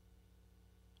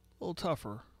 A little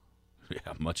tougher.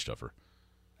 Yeah, much tougher.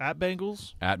 At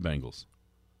Bengals? At Bengals.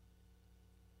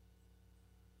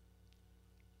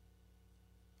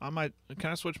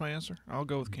 Can I switch my answer? I'll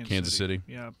go with Kansas City.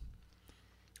 Yeah.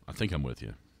 I think I'm with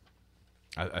you.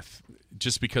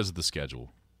 Just because of the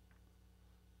schedule.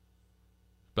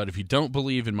 But if you don't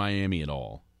believe in Miami at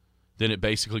all, then it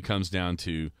basically comes down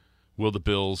to, will the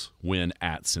Bills win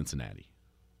at Cincinnati?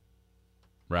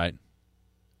 Right?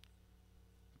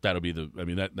 That'll be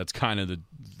that's kind of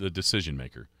the decision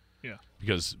maker. Yeah.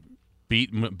 Because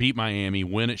beat Miami,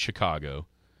 win at Chicago,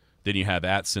 then you have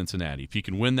at Cincinnati. If you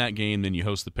can win that game, then you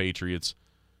host the Patriots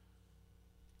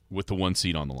with the 1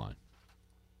 seed on the line.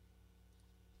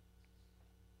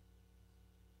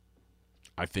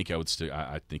 I think I would stick.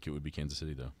 I think it would be Kansas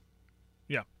City, though.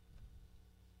 Yeah.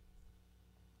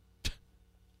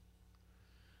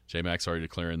 J-Mac's already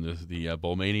declaring the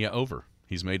Bowl Mania over.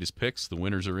 He's made his picks. The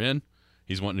winners are in.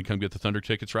 He's wanting to come get the Thunder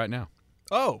tickets right now.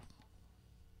 Oh.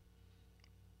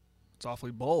 It's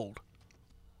awfully bold.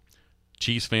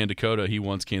 Chiefs fan Dakota, he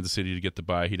wants Kansas City to get the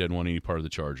bye. He doesn't want any part of the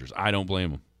Chargers. I don't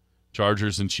blame him.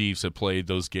 Chargers and Chiefs have played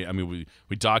those games. I mean,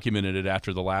 we documented it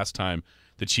after the last time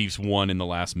the Chiefs won in the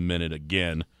last minute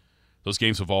again. Those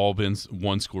games have all been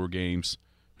one-score games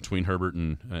between Herbert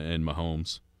and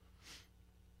Mahomes.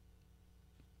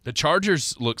 The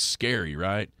Chargers look scary,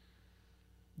 right?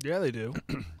 Yeah, they do.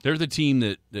 They're the team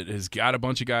that has got a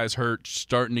bunch of guys hurt,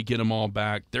 starting to get them all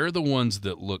back. They're the ones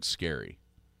that look scary.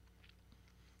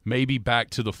 Maybe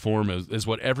back to the form as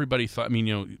what everybody thought. I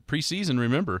mean, preseason,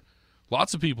 remember,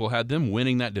 lots of people had them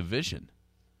winning that division.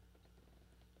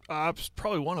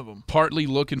 Probably one of them. Partly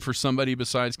looking for somebody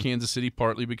besides Kansas City,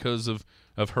 partly because of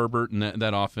Herbert and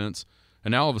that offense.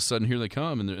 And now all of a sudden, here they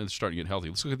come, and they're starting to get healthy.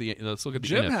 Let's look at the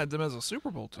Jim NF. had them as a Super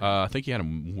Bowl team. I think he had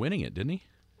them winning it, didn't he?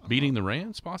 Beating the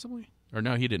Rams, possibly? Or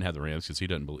no, he didn't have the Rams because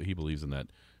he believes in that,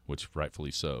 which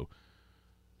rightfully so.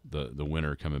 The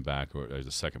winner coming back, or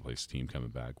the second place team coming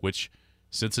back. Which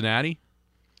Cincinnati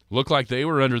looked like they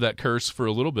were under that curse for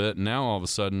a little bit, and now all of a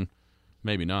sudden,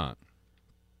 maybe not.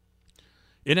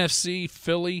 NFC,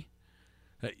 Philly.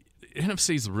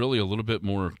 NFC is really a little bit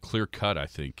more clear cut, I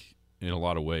think, in a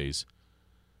lot of ways.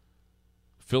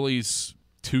 Philly's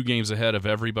 2 games ahead of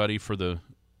everybody for the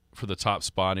top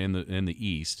spot in the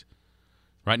East.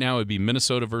 Right now, it would be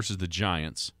Minnesota versus the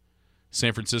Giants,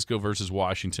 San Francisco versus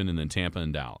Washington, and then Tampa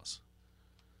and Dallas.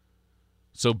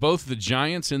 So both the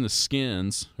Giants and the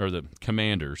Skins, or the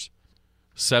Commanders,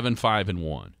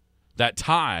 7-5-1. That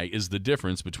tie is the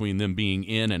difference between them being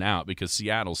in and out because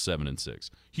Seattle's 7-6.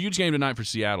 Huge game tonight for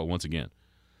Seattle once again.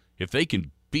 If they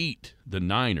can beat the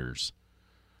Niners,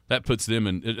 that puts them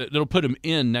in. It'll put them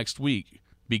in next week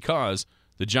because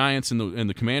the Giants and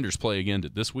the Commanders play again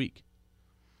this week.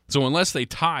 So unless they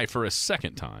tie for a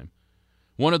second time,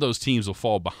 one of those teams will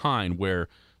fall behind where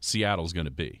Seattle's going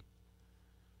to be.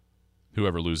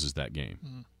 Whoever loses that game.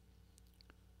 Mm-hmm.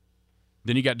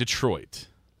 Then you got Detroit.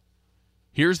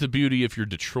 Here's the beauty if you're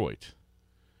Detroit.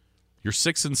 You're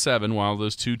 6-7 while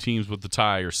those 2 teams with the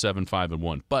tie are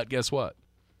 7-5-1. But guess what?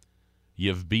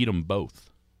 You've beat them both.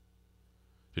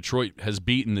 Detroit has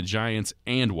beaten the Giants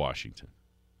and Washington.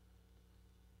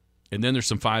 And then there's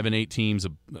some 5-8 teams,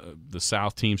 the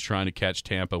South teams trying to catch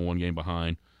Tampa 1 game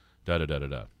behind.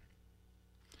 Da-da-da-da-da.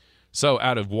 So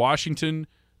out of Washington,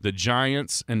 the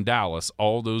Giants, and Dallas,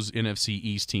 all those NFC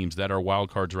East teams that are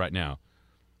wild cards right now,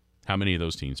 how many of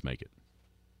those teams make it?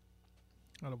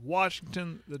 Out of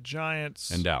Washington, the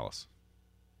Giants, and Dallas.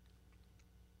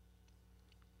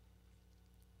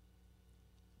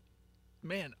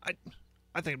 Man, I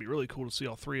think it'd be really cool to see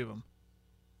all 3 of them.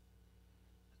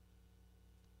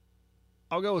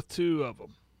 I'll go with 2 of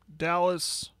them.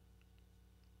 Dallas.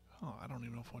 Oh, I don't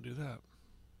even know if I want to do that.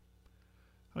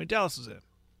 I mean, Dallas is in.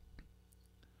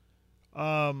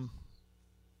 No,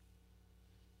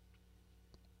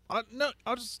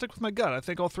 I'll just stick with my gut. I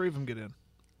think all 3 of them get in.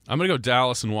 I'm going to go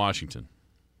Dallas and Washington.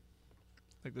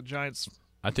 I think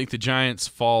the Giants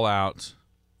fall out.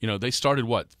 You know, they started,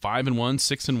 5-1,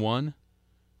 6-1,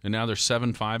 and now they're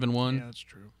 7-5-1. Yeah, that's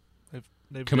true.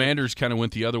 They've Commanders kind of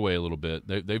went the other way a little bit.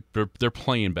 They're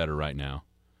playing better right now.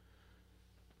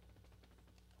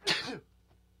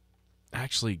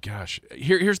 Actually, gosh,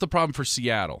 here's the problem for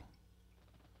Seattle.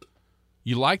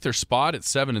 You like their spot at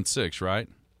 7-6, right?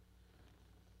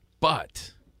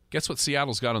 But guess what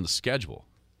Seattle's got on the schedule?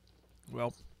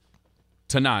 Well,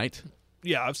 tonight.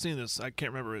 Yeah, I've seen this. I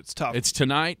can't remember. It's tough. It's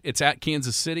tonight. It's at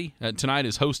Kansas City. Tonight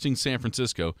is hosting San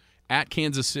Francisco. At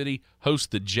Kansas City,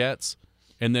 host the Jets,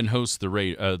 and then host the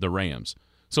Rams.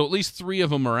 So at least 3 of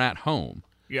them are at home,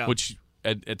 which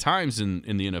at times in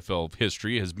the NFL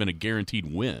history has been a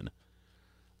guaranteed win.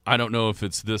 I don't know if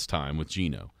it's this time with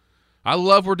Geno. I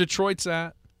love where Detroit's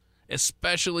at,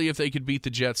 especially if they could beat the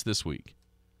Jets this week.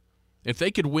 If they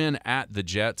could win at the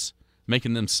Jets,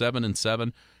 making them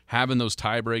 7-7, having those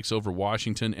tie breaks over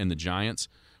Washington and the Giants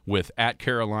with at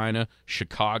Carolina,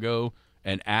 Chicago,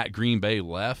 and at Green Bay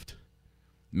left,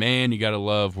 man, you got to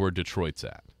love where Detroit's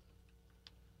at.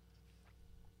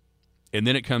 And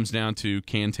then it comes down to,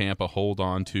 can Tampa hold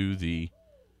on to the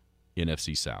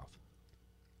NFC South?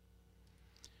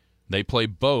 They play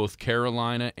both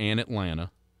Carolina and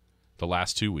Atlanta the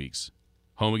last 2 weeks.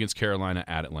 Home against Carolina,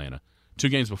 at Atlanta. 2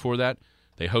 games before that,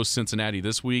 they host Cincinnati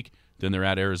this week, then they're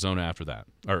at Arizona after that.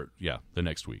 The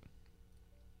next week.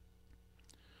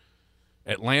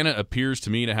 Atlanta appears to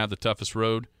me to have the toughest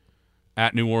road.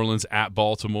 At New Orleans, at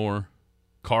Baltimore,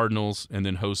 Cardinals, and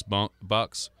then host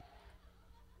Bucks.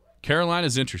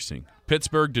 Carolina's interesting.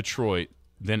 Pittsburgh, Detroit,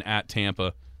 then at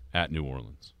Tampa, at New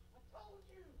Orleans.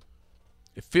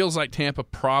 It feels like Tampa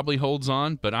probably holds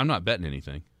on, but I'm not betting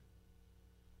anything.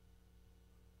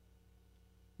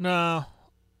 No.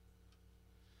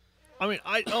 I mean,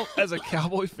 as a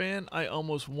Cowboy fan, I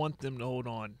almost want them to hold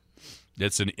on.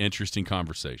 That's an interesting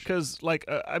conversation. Because,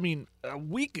 a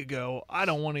week ago, I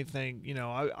don't want anything. You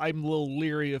know, I'm a little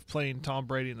leery of playing Tom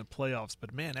Brady in the playoffs.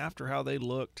 But, man, after how they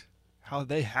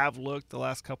have looked the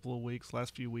last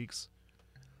few weeks,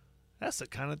 that's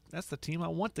the team I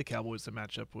want the Cowboys to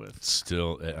match up with.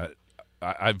 Still,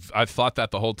 I've thought that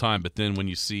the whole time. But then when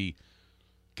you see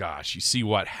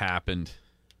what happened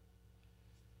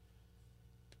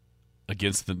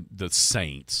against the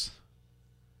Saints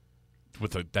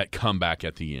with that comeback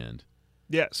at the end.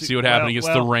 Yeah. See what happened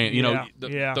against the Rams. You know,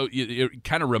 it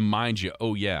kind of reminds you,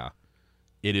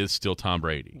 it is still Tom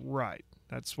Brady. Right.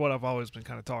 That's what I've always been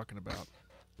kind of talking about.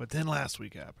 But then last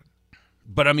week happened.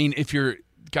 But, I mean, if you're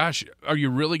 – gosh, are you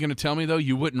really going to tell me, though,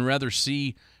 you wouldn't rather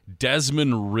see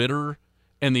Desmond Ridder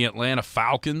and the Atlanta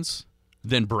Falcons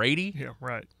than Brady? Yeah,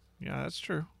 right. Yeah, that's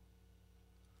true.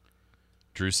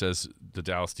 Drew says the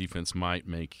Dallas defense might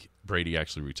make Brady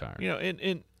actually retire. You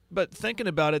know, but thinking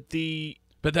about it,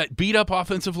 But that beat-up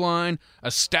offensive line,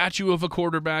 a statue of a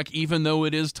quarterback, even though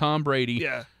it is Tom Brady.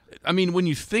 Yeah. I mean, when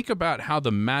you think about how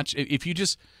the match – if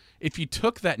you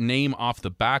took that name off the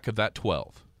back of that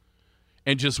 12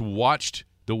 and just watched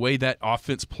the way that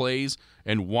offense plays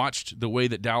and watched the way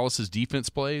that Dallas's defense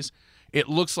plays, it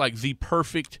looks like the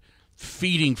perfect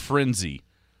feeding frenzy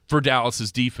for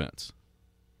Dallas's defense.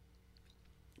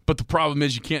 But the problem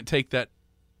is you can't take that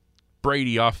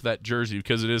Brady off that jersey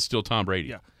because it is still Tom Brady.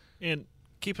 Yeah. And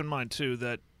keep in mind, too,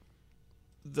 that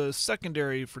the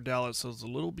secondary for Dallas is a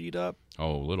little beat up.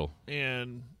 Oh, a little.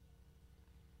 And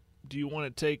do you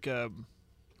want to take a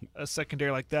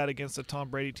secondary like that against a Tom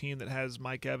Brady team that has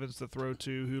Mike Evans to throw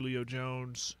to, Julio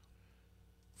Jones,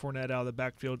 Fournette out of the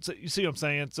backfield? So, you see what I'm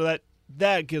saying? So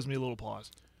that gives me a little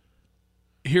pause.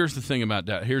 Here's the thing about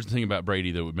that. Here's the thing about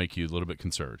Brady that would make you a little bit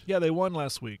concerned. Yeah, they won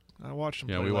last week. I watched them.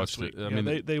 Yeah, play we last watched week. it. I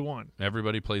mean, they won.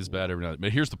 Everybody plays bad every night.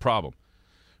 But here's the problem.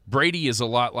 Brady is a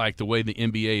lot like the way the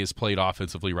NBA is played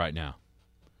offensively right now.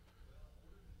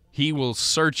 He will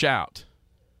search out.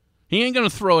 He ain't going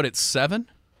to throw it at 7.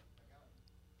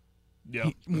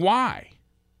 Yeah. Why?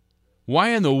 Why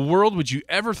in the world would you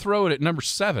ever throw it at number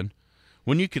 7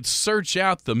 when you could search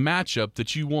out the matchup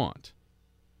that you want?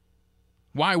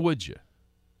 Why would you?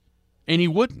 And he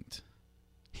wouldn't.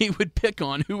 He would pick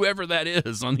on whoever that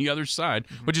is on the other side,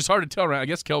 which is hard to tell, right? I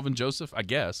guess Kelvin Joseph, I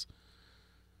guess.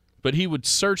 But he would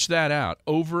search that out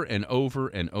over and over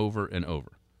and over and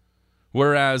over.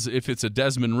 Whereas if it's a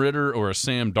Desmond Ridder or a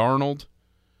Sam Darnold,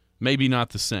 maybe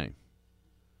not the same.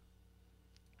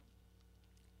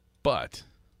 But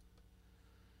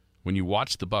when you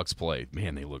watch the Bucs play,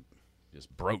 man, they look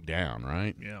just broke down,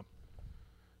 right? Yeah.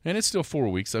 And it's still 4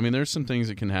 weeks. I mean, there's some things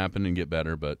that can happen and get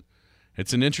better, but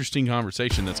it's an interesting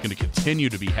conversation that's going to continue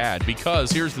to be had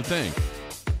because here's the thing.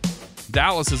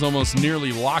 Dallas is almost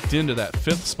nearly locked into that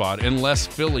 5th spot unless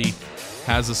Philly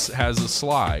has a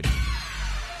slide.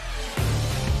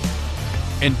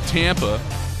 And Tampa,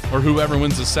 or whoever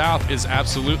wins the South, is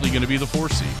absolutely going to be the 4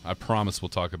 seed. I promise we'll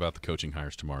talk about the coaching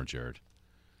hires tomorrow, Jared.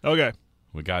 Okay.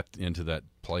 We got into that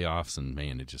playoffs, and,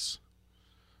 man,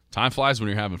 time flies when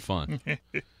you're having fun.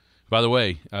 By the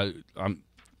way,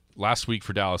 last week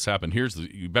for Dallas happened.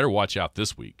 You better watch out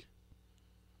this week.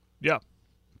 Yeah.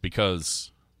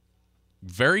 Because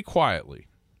very quietly,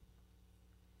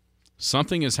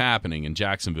 something is happening in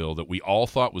Jacksonville that we all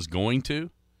thought was going to.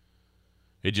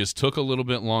 It just took a little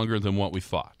bit longer than what we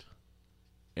thought.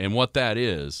 And what that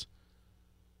is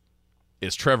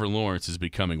Trevor Lawrence is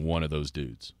becoming one of those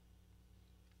dudes.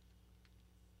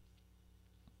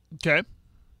 Okay.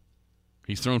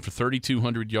 He's thrown for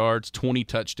 3,200 yards, 20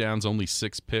 touchdowns, only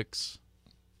 6 picks.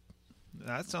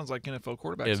 That sounds like NFL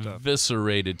quarterback stuff.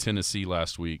 Eviscerated Tennessee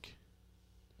last week.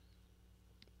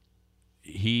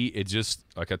 It just,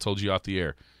 like I told you off the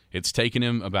air, it's taken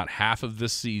him about half of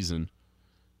this season,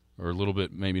 or a little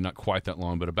bit, maybe not quite that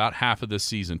long, but about half of this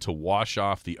season to wash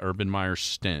off the Urban Meyer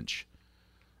stench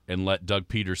and let Doug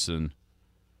Peterson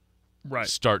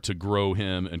start to grow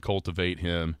him and cultivate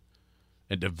him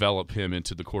and develop him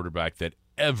into the quarterback that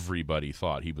everybody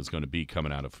thought he was going to be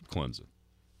coming out of Clemson.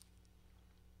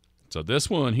 So this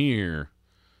one here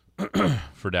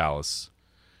for Dallas,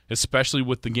 especially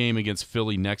with the game against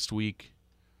Philly next week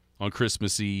on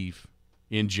Christmas Eve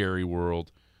in Jerry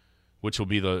World, which will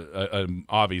be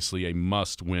obviously a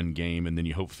must-win game, and then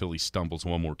you hope Philly stumbles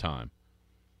one more time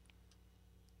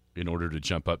in order to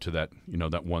jump up to that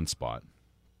 1 spot.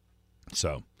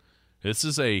 So this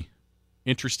is a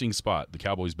interesting spot. The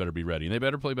Cowboys better be ready, and they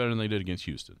better play better than they did against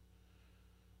Houston.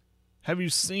 Have you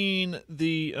seen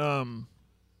the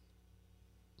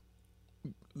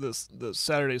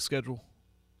Saturday schedule?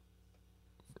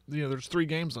 There's 3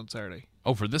 games on Saturday.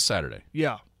 Oh, for this Saturday?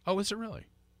 Yeah. Oh, is it really?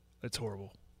 It's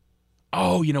horrible.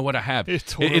 Oh, you know what I have?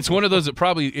 It's horrible. It's one of those that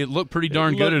it looked pretty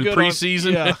darn good in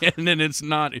preseason, and then it's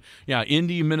not. Yeah,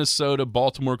 Indy, Minnesota,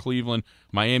 Baltimore, Cleveland,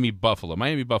 Miami, Buffalo.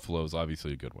 Miami, Buffalo is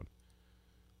obviously a good one.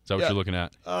 Is that what you're looking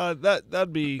at?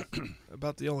 That'd be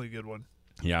about the only good one.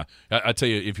 Yeah. I tell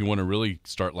you, if you want to really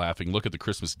start laughing, look at the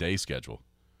Christmas Day schedule.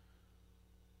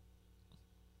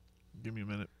 Give me a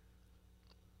minute.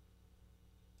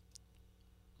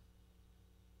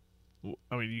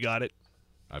 I mean, you got it?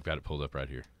 I've got it pulled up right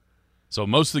here. So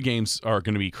most of the games are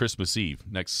going to be Christmas Eve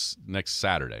next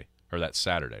Saturday, or that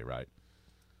Saturday, right?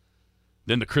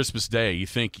 Then the Christmas Day, you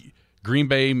think Green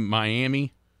Bay,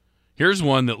 Miami. Here's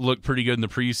one that looked pretty good in the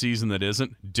preseason that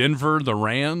isn't. Denver, the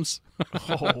Rams.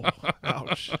 Oh,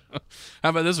 ouch. How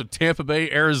about this with Tampa Bay,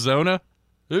 Arizona?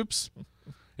 Oops.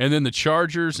 And then the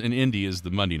Chargers and Indy is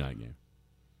the Monday night game.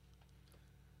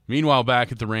 Meanwhile,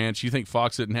 back at the ranch, you think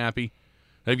Fox isn't happy?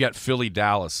 They've got Philly,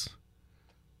 Dallas,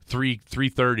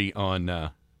 3:30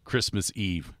 on Christmas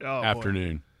Eve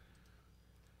afternoon.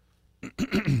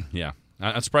 Yeah.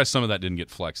 I'm surprised some of that didn't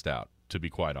get flexed out, to be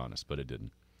quite honest, but it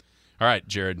didn't. All right,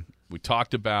 Jared, we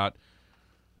talked about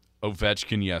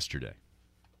Ovechkin yesterday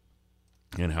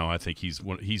and how I think he's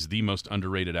the most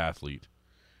underrated athlete.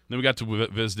 Then we got to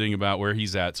visiting about where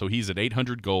he's at. So he's at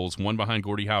 800 goals, one behind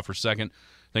Gordie Howe for second.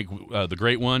 I think the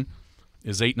great one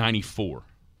is 894,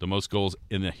 the most goals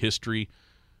in the history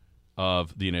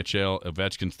of the NHL.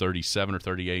 Ovechkin 37 or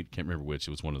 38, can't remember which.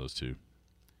 It was one of those two.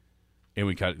 And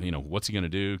we got, what's he going to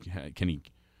do? Can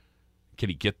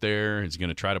he get there? Is he going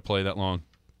to try to play that long?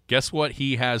 Guess what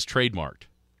he has trademarked?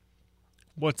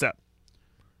 What's that?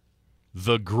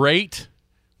 The Great,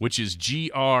 which is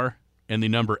GR, and the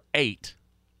number 8,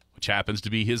 which happens to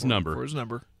be his number. For his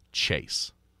number.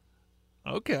 Chase.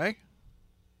 Okay.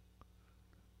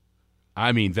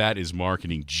 I mean, that is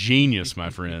marketing genius, my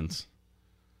friends.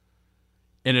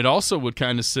 And it also would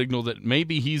kind of signal that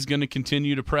maybe he's going to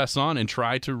continue to press on and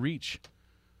try to reach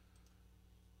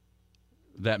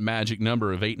that magic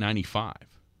number of 895.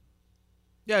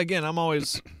 Yeah, again, I'm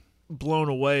always blown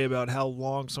away about how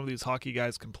long some of these hockey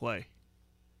guys can play.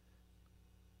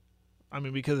 I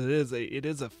mean, because it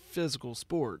is a physical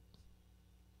sport.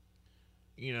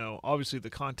 Obviously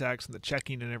the contacts and the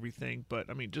checking and everything, but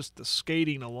I mean, just the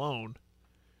skating alone.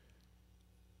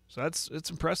 So it's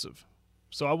impressive.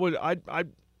 So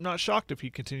I'm not shocked if he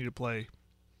continued to play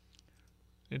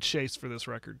and chase for this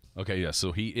record. Okay, yeah,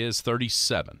 so he is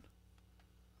 37.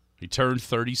 He turned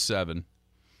 37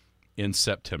 in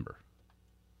September.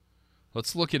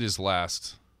 Let's look at his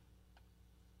last.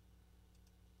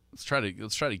 Let's try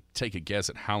to take a guess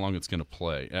at how long it's going to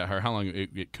play, or how long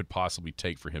it could possibly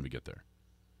take for him to get there.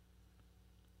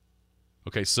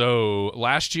 Okay, so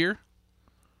last year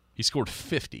he scored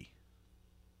 50.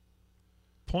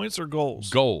 Points or goals?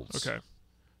 Goals. Okay.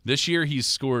 This year he's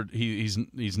scored. He's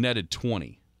netted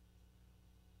 20.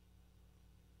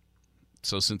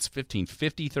 So since 15,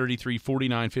 50, 33,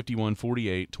 49, 51,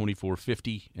 48, 24,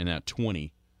 50, and now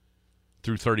 20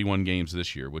 through 31 games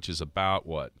this year, which is about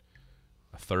what,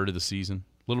 a third of the season?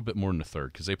 A little bit more than a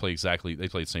third because they play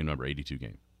the same number, 82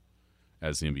 games,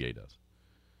 as the NBA does.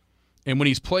 And when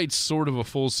he's played sort of a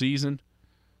full season,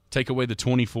 take away the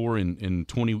 24 in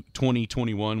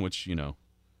 2021, which,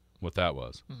 what that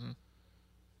was. Mm-hmm.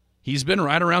 He's been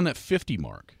right around that 50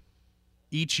 mark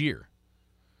each year.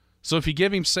 So if you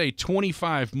give him, say,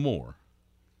 25 more,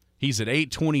 he's at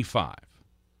 825,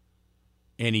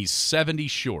 and he's 70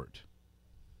 short.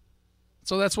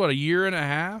 So that's, what, a year and a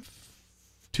half,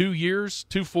 2 years,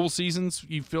 2 full seasons,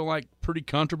 you feel like pretty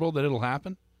comfortable that it'll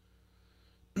happen?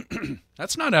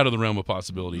 That's not out of the realm of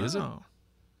possibility, is it?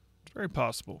 It's very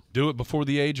possible. Do it before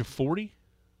the age of 40?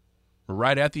 Or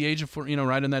right at the age of 40,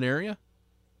 right in that area?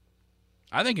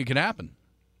 I think it could happen.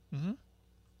 Mm-hmm.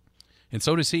 And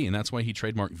so does he, and that's why he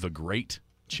trademarked The Great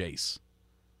Chase.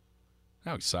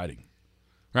 How exciting.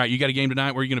 All right, you got a game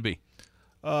tonight. Where are you going to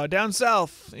be? Down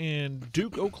south in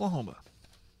Duke, Oklahoma.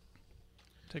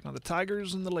 Take on the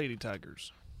Tigers and the Lady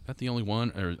Tigers. Is that the only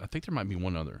one? Or I think there might be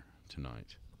one other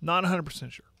tonight. Not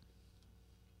 100% sure.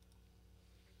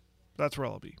 That's where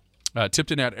I'll be.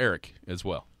 Tipton at Eric as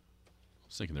well. I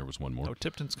was thinking there was one more. No,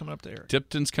 Tipton's coming up to Eric.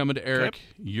 Tipton's coming to Eric. Okay.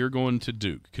 You're going to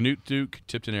Duke. Canute Duke,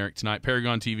 Tipton Eric tonight.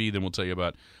 Paragon TV, then we'll tell you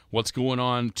about what's going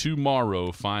on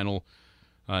tomorrow, final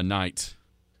night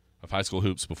of high school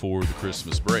hoops before the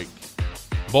Christmas break.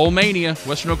 Bowl Mania,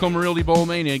 Western Oklahoma Realty Bowl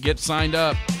Mania. Get signed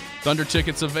up. Thunder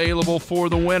tickets available for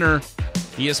the winner.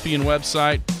 ESPN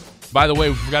website. By the way,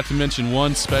 we forgot to mention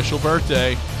one special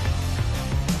birthday.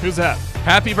 Who's that?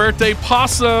 Happy birthday,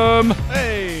 Possum!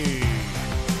 Hey!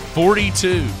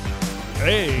 42.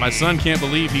 Hey! My son can't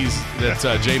believe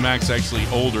that J-Mac's actually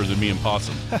older than me and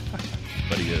Possum.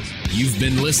 But he is. You've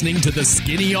been listening to the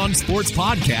Skinny on Sports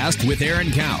podcast with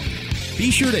Aaron Cow. Be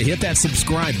sure to hit that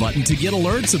subscribe button to get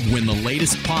alerts of when the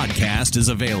latest podcast is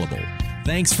available.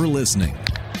 Thanks for listening.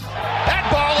 That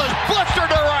ball is blistered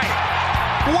to right.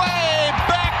 Way